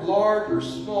care how large or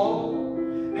small,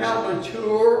 how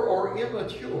mature or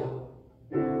immature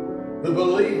the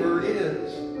believer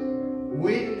is,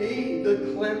 we need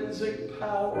the cleansing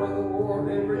power of the Lord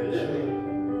every day.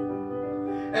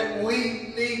 And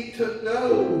we need to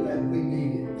know that we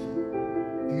need it.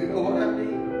 Do you know what I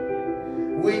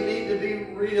mean? We need to be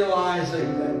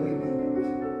realizing that we need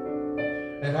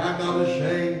it. And I'm not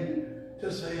ashamed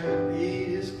to say I need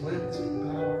His cleansing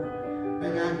power.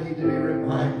 And I need to be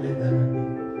reminded that I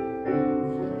need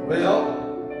it. Well,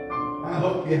 I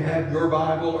hope you have your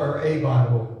Bible or a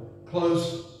Bible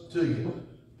close to you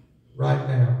right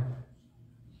now.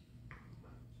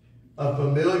 A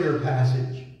familiar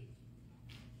passage,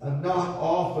 a not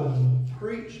often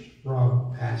preached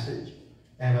from passage,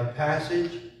 and a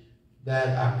passage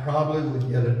that I probably would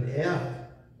get an F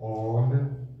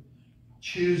on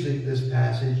choosing this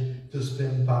passage to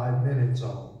spend 5 minutes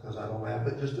on, because I don't have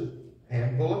but just a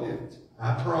handful of minutes.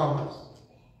 I promise.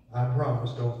 I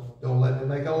promise. Don't let me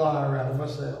make a liar out of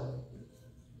myself.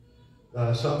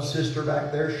 Some sister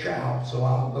back there shouts, so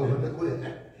I'll know when to quit.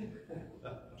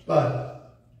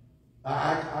 But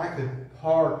I could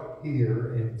park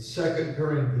here in 2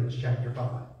 Corinthians chapter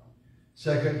 5.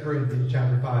 2 Corinthians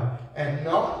chapter 5. And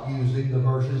not using the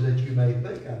verses that you may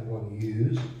think I'm going to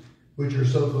use, which are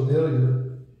so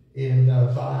familiar in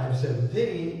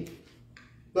 5:17,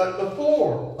 but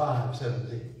before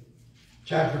 5:17.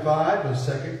 Chapter 5 of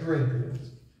 2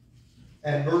 Corinthians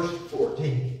and verse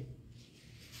 14.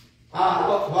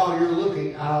 While you're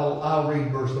looking, I'll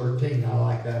read verse 13. I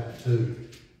like that too.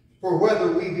 For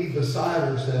whether we be beside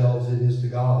ourselves, it is to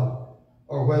God,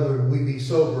 or whether we be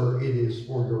sober, it is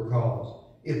for your cause.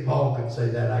 If Paul can say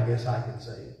that, I guess I can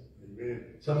say it. Amen.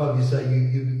 Some of you say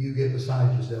you get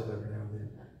beside yourself every now and then.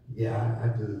 Yeah, I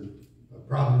do.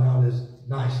 Probably not as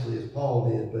nicely as Paul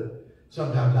did, but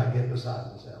sometimes I get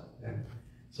beside myself. And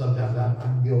sometimes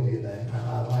I'm guilty of that.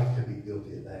 I like to be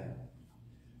guilty of that.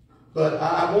 But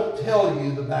I won't tell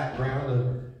you the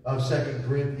background of 2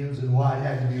 Corinthians and why it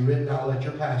had to be written. I'll let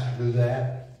your pastor do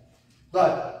that.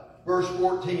 But verse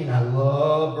 14, I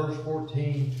love verse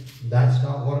 14. That's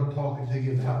not what I'm talking to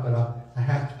you about, but I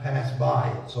have to pass by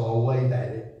it, so I'll wave at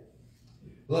it.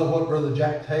 Love what Brother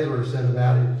Jack Taylor said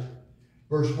about it.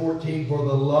 Verse 14, for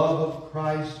the love of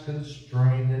Christ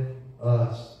constraineth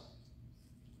us.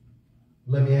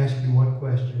 Let me ask you one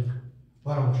question.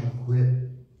 Why don't you quit?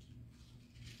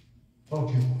 Why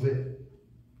don't you quit?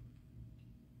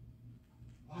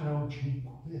 Why don't you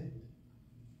quit?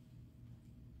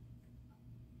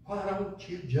 Why don't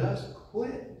you just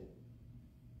quit?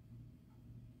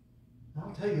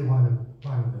 I'll tell you why to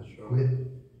quit.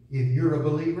 If you're a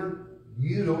believer,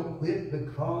 you don't quit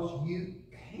because you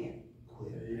can't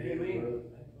quit. Amen.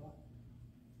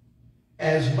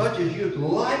 As much as you'd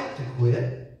like to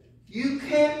quit, you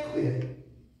can't quit.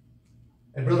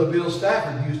 And Brother Bill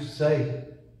Stafford used to say,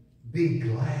 be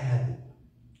glad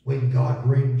when God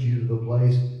brings you to the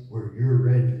place where you're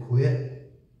ready to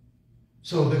quit.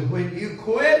 So that when you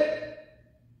quit,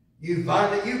 you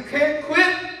find that you can't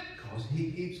quit because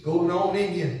He keeps going on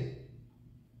in you.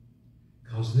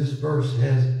 Because this verse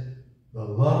says, the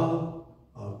love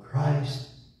of Christ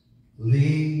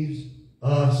leaves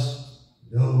us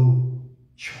no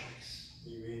choice.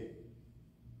 Amen.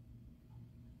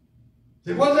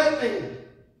 So what does that mean?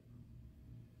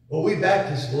 Well, we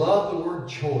Baptists love the word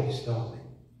choice, don't we?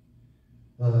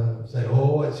 Say,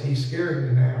 oh, he's scaring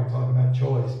me now talking about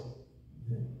choice.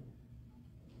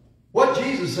 What did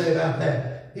Jesus say about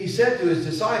that? He said to His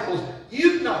disciples,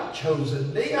 you've not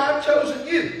chosen me, I've chosen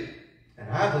you. And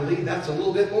I believe that's a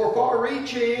little bit more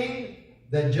far-reaching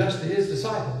than just His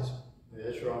disciples.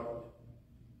 That's right.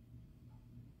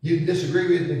 You can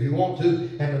disagree with me if you want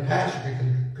to, and the pastor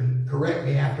can correct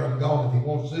me after I'm gone if he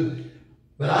wants to.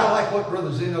 But I like what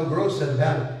Brother Zeno Gross said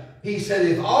about it. He said,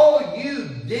 if all you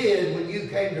did when you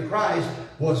came to Christ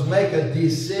was make a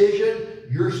decision,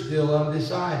 you're still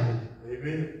undecided.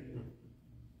 Amen.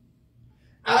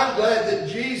 I'm glad that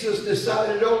Jesus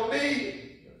decided on me.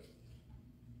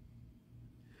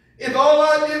 If all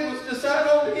I did was decide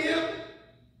on him,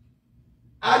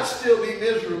 I'd still be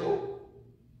miserable.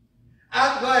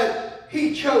 I'm glad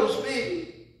he chose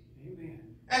me. Amen.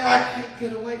 And I can't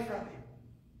get away from him.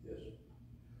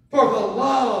 For the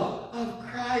love of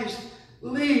Christ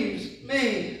leaves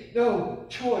me no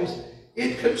choice.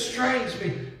 It constrains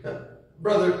me.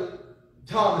 Brother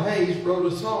Tom Hayes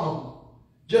wrote a song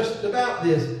just about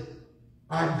this.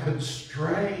 I'm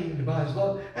constrained by his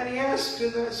love. And he asks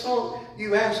in that song,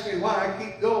 you ask me why I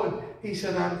keep going. He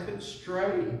said, I'm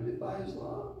constrained by his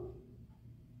love.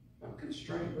 I'm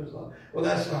constrained by his love. Well,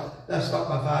 that's not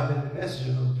my 5-minute message.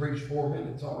 I've preached 4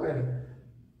 minutes already.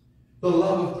 The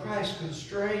love of Christ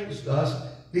constrains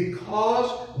us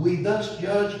because we thus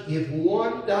judge if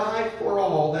one died for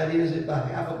all, that is, in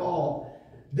behalf of all,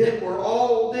 then we're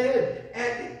all dead.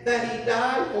 And that he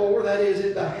died for, that is,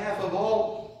 in behalf of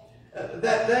all,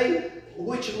 that they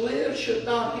which live should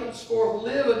not henceforth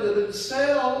live unto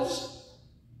themselves.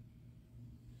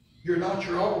 You're not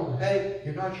your own. Hey,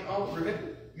 you're not your own.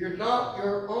 Remember, you're not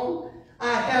your own.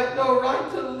 I have no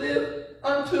right to live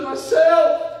unto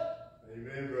myself.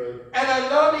 Amen, brother. And I'm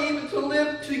not even to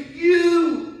live to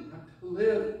you. I'm to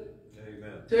live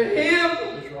to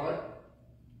him. That's right.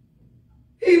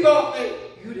 He bought me.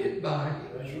 You didn't buy me.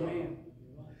 That's right.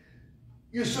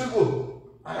 You said, well,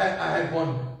 I had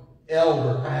one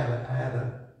elder. I had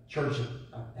a church that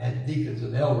I had deacons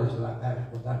and elders that I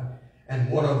pastored one time. And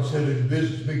one of them said in the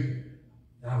business meeting,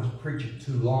 I was preaching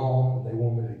too long. They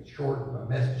wanted me to shorten my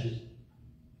messages.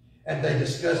 And they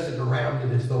discussed it around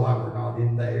it as though I were not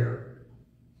in there.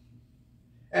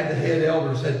 And the head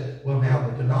elder said, well, now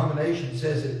the denomination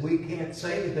says that we can't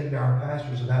say anything to our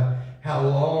pastors about how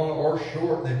long or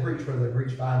short they preach, whether they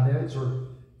preach 5 minutes or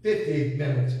 50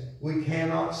 minutes. We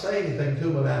cannot say anything to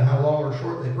them about how long or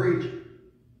short they preach.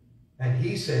 And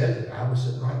he said, and I was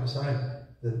sitting right beside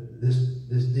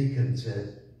this deacon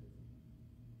said,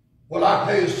 well, I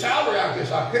pay his salary, I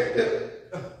guess I can't do it.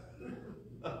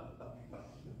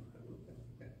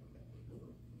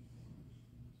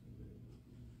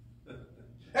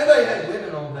 And they had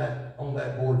women on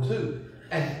that board too.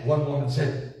 And one woman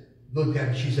said, looked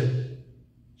at me, she just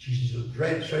looked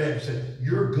straight at me and said,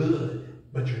 you're good,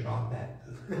 but you're not that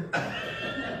good.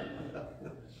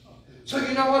 So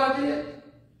you know what I did?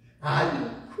 I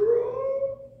didn't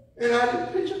cry, and I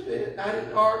didn't pitch a fit. I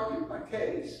didn't argue my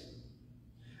case.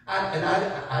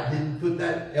 I didn't put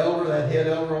that head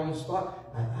elder on the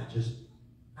spot.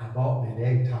 I bought me an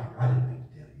egg timer. I didn't mean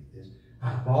to tell you this.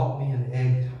 I bought me an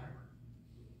egg timer.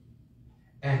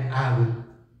 And I would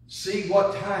see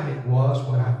what time it was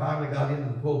when I finally got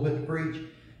into the pulpit to preach.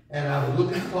 And I would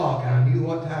look at the clock, and I knew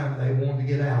what time they wanted to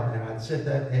get out. And I'd set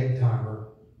that egg timer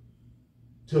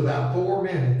to about 4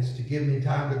 minutes to give me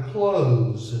time to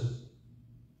close.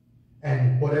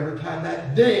 And whatever time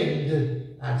that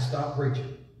dinged, I'd stop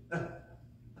preaching.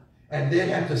 And then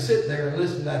have to sit there and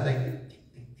listen to that thing.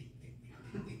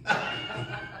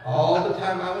 All the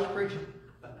time I was preaching.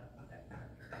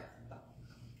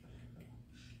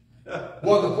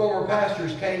 One of the former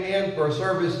pastors came in for a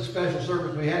special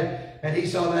service we had, and he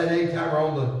saw that egg timer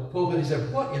on the pulpit. He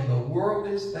said, what in the world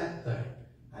is that thing?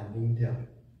 I didn't tell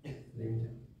him.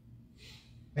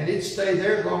 And it stayed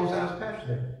there as long as I was pastor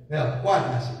there. Now, why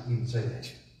did I even say that?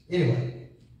 Anyway,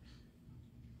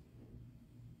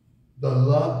 the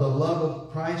love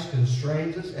of Christ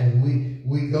constrains us, and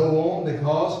we go on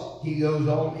because he goes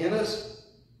on in us.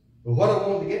 But what I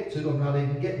want to get to, I'm not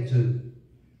even getting to.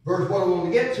 What I want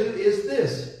to get to is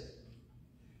this.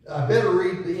 I better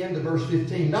read the end of verse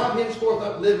 15. Not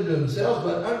henceforth living to themselves,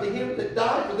 but unto him that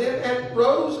died for them and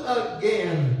rose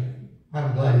again.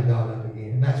 I'm glad he got up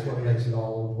again. And that's what makes it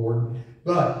all important.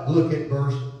 But look at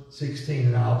verse 16,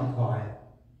 and I'll be quiet.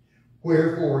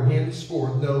 Wherefore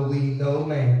henceforth know we no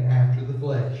man after the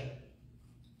flesh.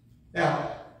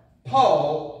 Now,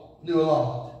 Paul knew a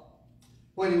lot.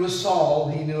 When he was Saul,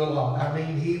 he knew a lot. I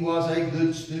mean, he was a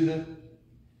good student.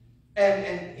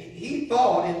 And he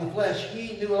thought in the flesh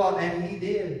he knew a lot, and he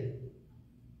did.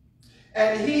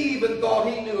 And he even thought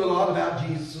he knew a lot about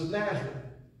Jesus of Nazareth.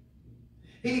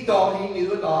 He thought he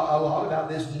knew a lot about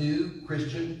this new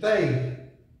Christian faith.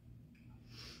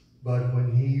 But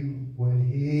when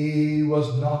he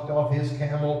was knocked off his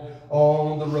camel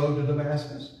on the road to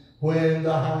Damascus, when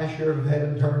the high sheriff of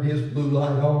heaven turned his blue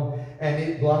light on, and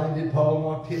it blinded Paul,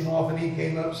 knocked him off, and he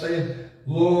came up saying,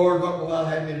 Lord, what will thou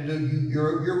have me to do?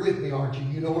 You're with me, aren't you?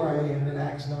 You know where I am in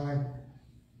Acts 9.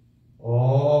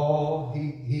 Oh,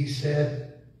 he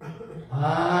said,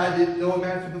 I didn't know him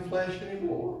after the flesh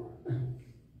anymore.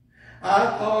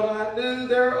 I thought I knew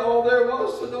all there was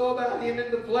us to know about him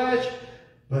in the flesh.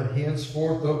 But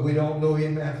henceforth, though we don't know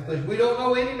him after the flesh, we don't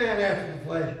know any man after the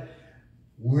flesh.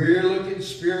 We're looking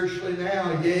spiritually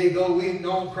now. Yea, though we've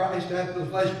known Christ after the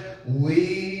flesh,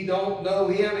 we don't know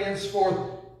him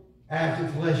henceforth after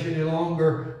the flesh any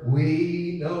longer.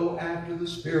 We know after the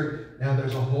Spirit. Now,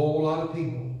 there's a whole lot of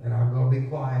people, and I'm going to be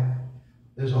quiet.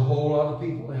 There's a whole lot of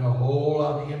people in a whole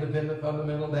lot of independent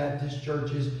fundamental Baptist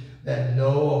churches that know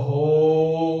a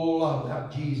whole lot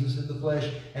about Jesus in the flesh,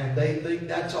 and they think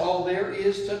that's all there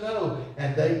is to know.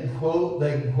 And they can quote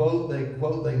the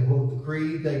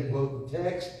creed, they can quote the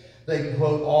text, they can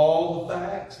quote all the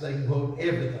facts, they can quote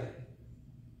everything.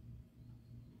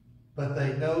 But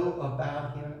they know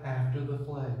about him after the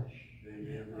flesh.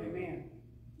 Amen.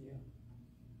 Yeah.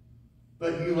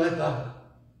 But you let the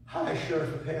high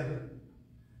sheriff of heaven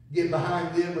get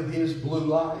behind them with his blue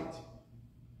light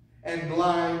and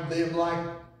blind them like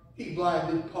he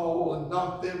blinded Paul and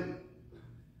knocked them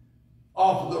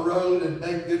off of the road and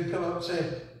make them come up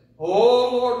saying, "Oh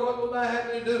Lord, what will I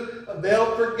have to do?"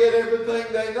 They'll forget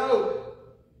everything they know.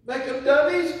 Make them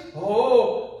dummies?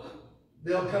 Oh,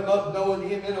 they'll come up knowing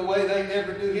him in a way they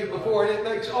never knew him before, and it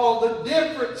makes all the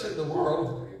difference in the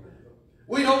world.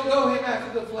 We don't know him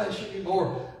after the flesh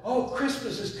anymore. Oh,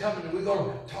 Christmas is coming, and we're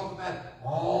going to talk about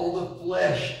all the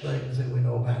flesh things that we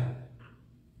know about him.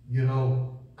 You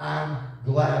know, I'm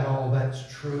glad all that's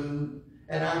true,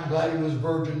 and I'm glad he was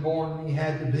virgin born when he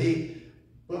had to be.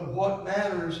 But what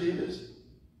matters is,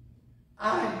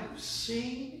 I have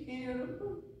seen him.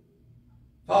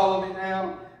 Follow me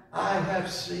now. I have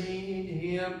seen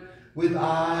him with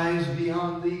eyes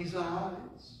beyond these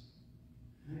eyes.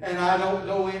 And I don't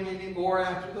know him anymore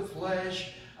after the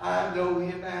flesh. I know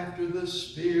him after the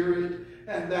Spirit.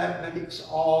 And that makes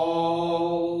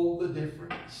all the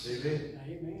difference. Amen.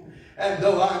 And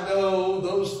though I know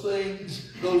those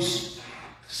things, those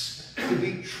facts to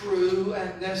be true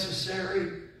and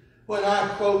necessary, when I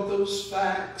quote those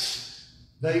facts,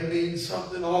 they mean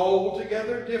something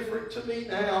altogether different to me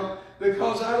now,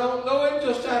 because I don't know him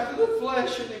just after the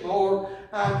flesh anymore.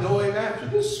 I know him after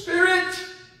the Spirit.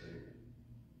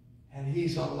 And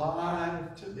he's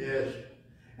alive to me. Yes.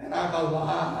 And I'm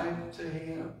alive to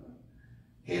him.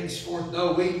 Henceforth,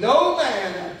 though we know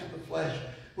man after the flesh,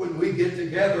 when we get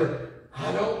together,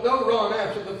 I don't know Ron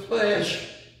after the flesh.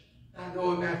 I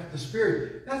know him after the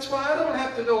Spirit. That's why I don't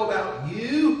have to know about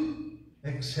you,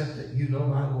 except that you know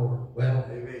my Lord. Well,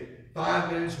 Amen.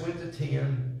 5 minutes went to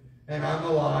 10, and I'm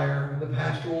a liar, and the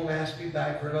pastor won't ask me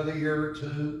back for another year or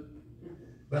two.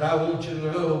 But I want you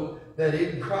to know that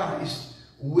in Christ,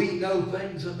 we know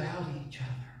things about each other.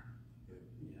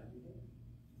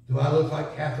 Do I look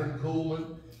like Catherine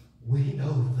Kuhlman? We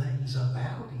know things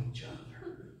about each other.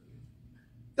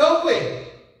 Don't we?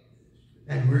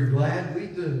 And we're glad we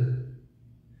do.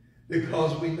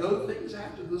 Because we know things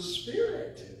after the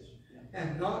Spirit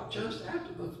and not just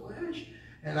after the flesh.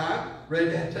 And I'm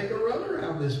ready to take a run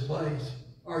around this place.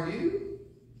 Are you?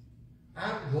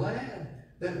 I'm glad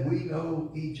that we know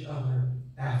each other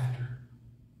after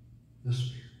the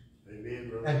Spirit. Amen,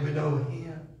 brother. And we know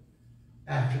him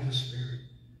after the Spirit.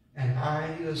 And I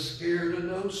ain't as scared of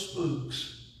no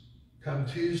spooks come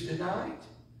Tuesday night.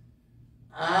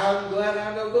 I'm glad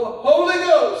I know the Holy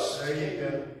Ghost. There you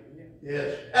go.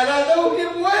 Yes. And I know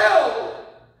him well.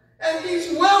 And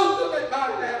he's welcome at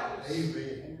my house.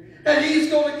 Amen. And he's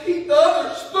going to keep the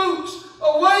other spooks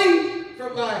away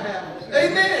from my house.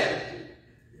 Amen.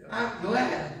 I'm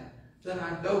glad that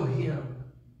I know him,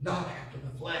 not after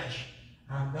the flesh.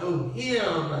 I know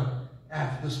him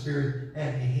after the Spirit,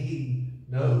 and he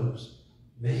knows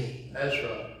me. That's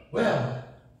right. Well,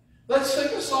 let's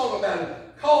sing a song about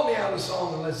it. Call me out a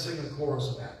song and let's sing a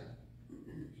chorus about it.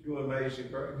 Let's do Amazing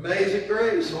Grace. Amazing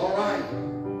Grace, all right.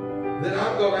 Then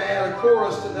I'm going to add a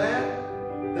chorus to that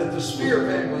the Spear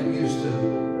family used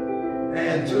to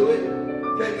add to it.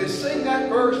 Can we sing that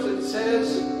verse that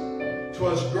says,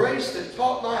 "'Twas grace that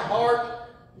taught my heart,"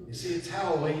 you see, it's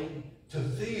Halloween, "to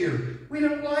fear." We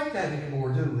don't like that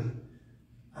anymore, do we?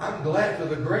 I'm glad for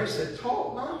the grace that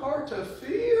taught my heart to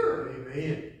fear.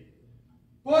 Amen.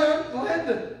 Boy, I'm glad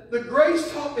that the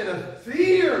grace taught me to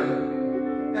fear.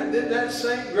 And then that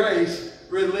same grace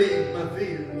relieved my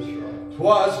fears.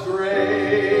 'Twas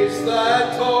grace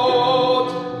that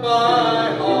taught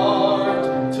my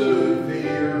heart to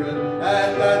fear.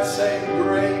 And that same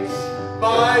grace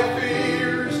my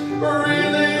fears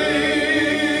relieved.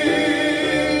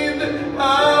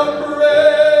 How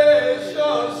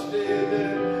precious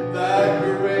did that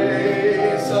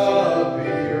grace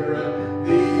appear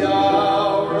the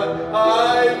hour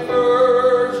I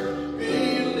first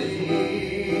believed.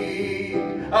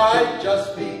 I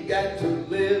just began to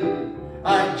live.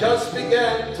 just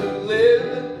began to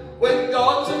live. When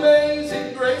God's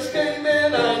amazing grace came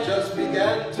in, I just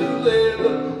began to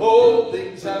live. Old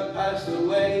things have passed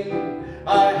away.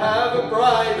 I have a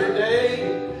brighter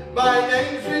day. My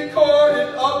name's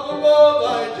recorded up above.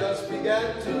 I just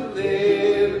began to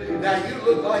live. Now you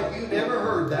look like you never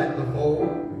heard that before.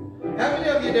 How many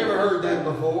of you never heard that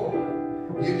before?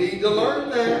 You need to learn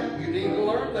that. You need to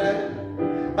learn that.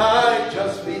 I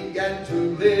just began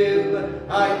to live.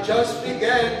 I just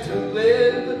began to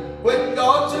live. When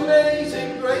God's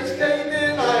amazing grace came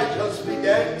in, I just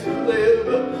began to live.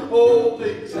 Old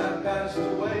things have passed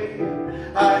away.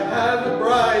 I have a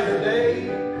brighter day.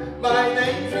 My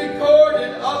name's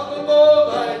recorded up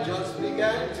above. I just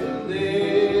began to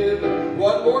live.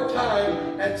 One more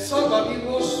time, and some of you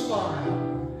will smile.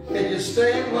 Can you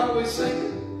stand while we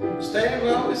sing? Stand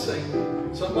while we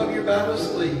sing. Some of you are about to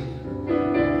sleep.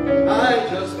 I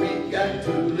just began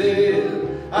to live.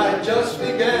 I just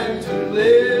began to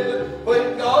live.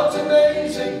 When God's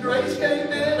amazing grace came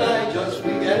in, I just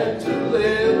began to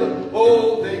live.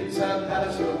 Old things have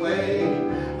passed away.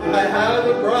 I have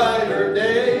a brighter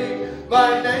day.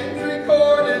 My name's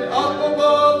recorded up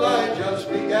above. I just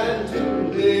began to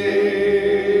live.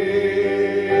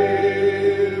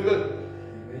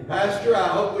 Pastor, I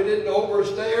hope we didn't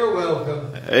overstay our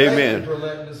welcome. Amen. Thank you for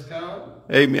letting us come.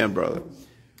 Amen, brother.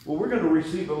 Well, we're going to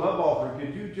receive a love offering.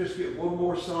 Could you just get one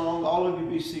more song? All of you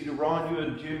be seated. Ron, you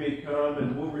and Jimmy come,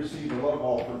 and we'll receive a love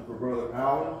offering for Brother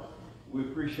Alan. We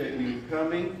appreciate you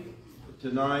coming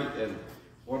tonight, and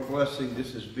what a blessing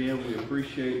this has been. We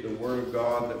appreciate the Word of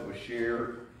God that was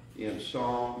shared in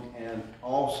song and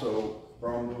also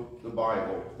from the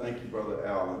Bible. Thank you, Brother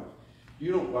Alan.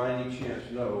 You don't by any chance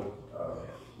know,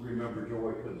 remember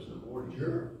Joy comes in the morning?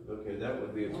 Sure. Okay, that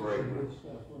would be a great one.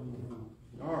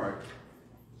 All right.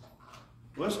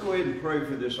 Let's go ahead and pray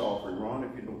for this offering. Ron,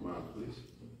 if you don't mind, please.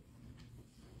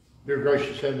 Dear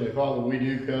gracious Heavenly Father, we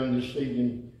do come this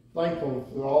evening thankful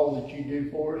for all that you do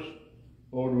for us.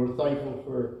 Lord, we're thankful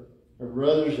for our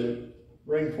brothers that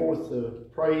bring forth the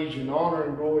praise and honor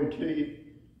and glory to you.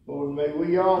 Lord, may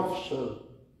we also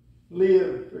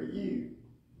live for you.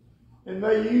 And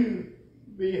may you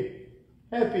be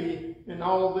happy in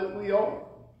all that we are.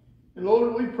 And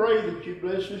Lord, we pray that you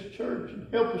bless this church and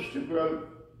help us to grow.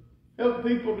 Help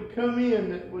people to come in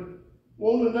that would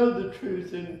want to know the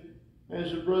truth and,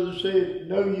 as the brother said,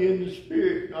 know you in the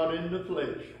spirit, not in the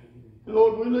flesh. And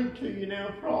Lord, we look to you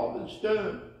now for all that's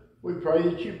done. We pray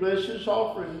that you bless this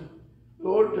offering,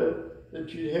 Lord,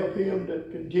 that you help him to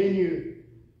continue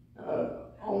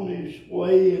on his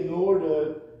way, and Lord,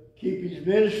 keep his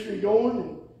ministry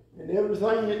going and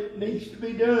everything that needs to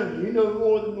be done. You know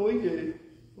more than we do.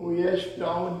 We ask it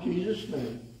all in Jesus'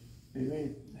 name.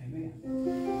 Amen. Amen.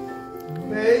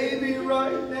 Maybe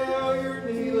right now you're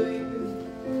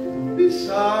kneeling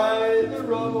beside the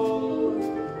rubble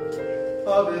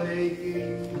of an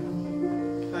aching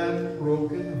and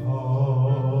broken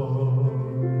heart.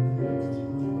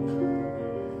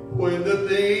 When the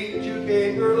things you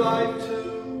gave your life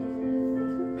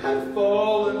to have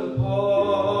fallen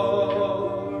apart.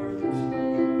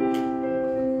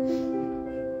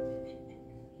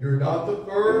 You're not the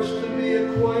first to be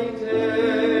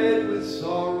acquainted with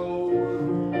sorrow,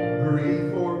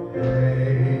 grief, or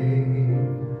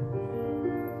pain.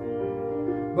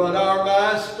 But our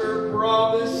Master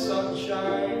promised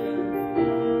sunshine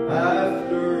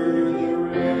after the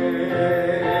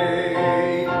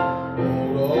rain.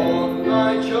 Hold on,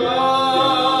 my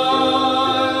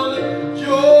child,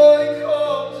 joy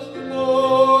comes in the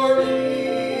morning.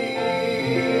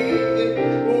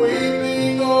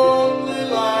 Weeping only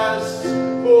lasts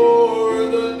for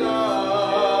the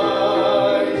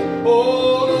night.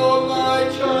 Hold on, my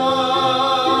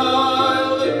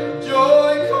child,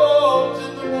 joy comes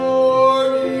in the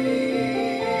morning.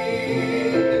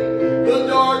 The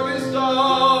darkest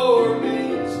hour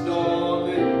means dawn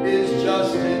is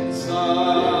just in sight.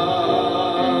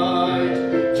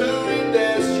 To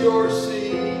invest your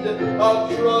seed of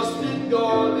trust in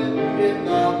God in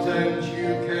mountains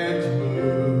you can't move.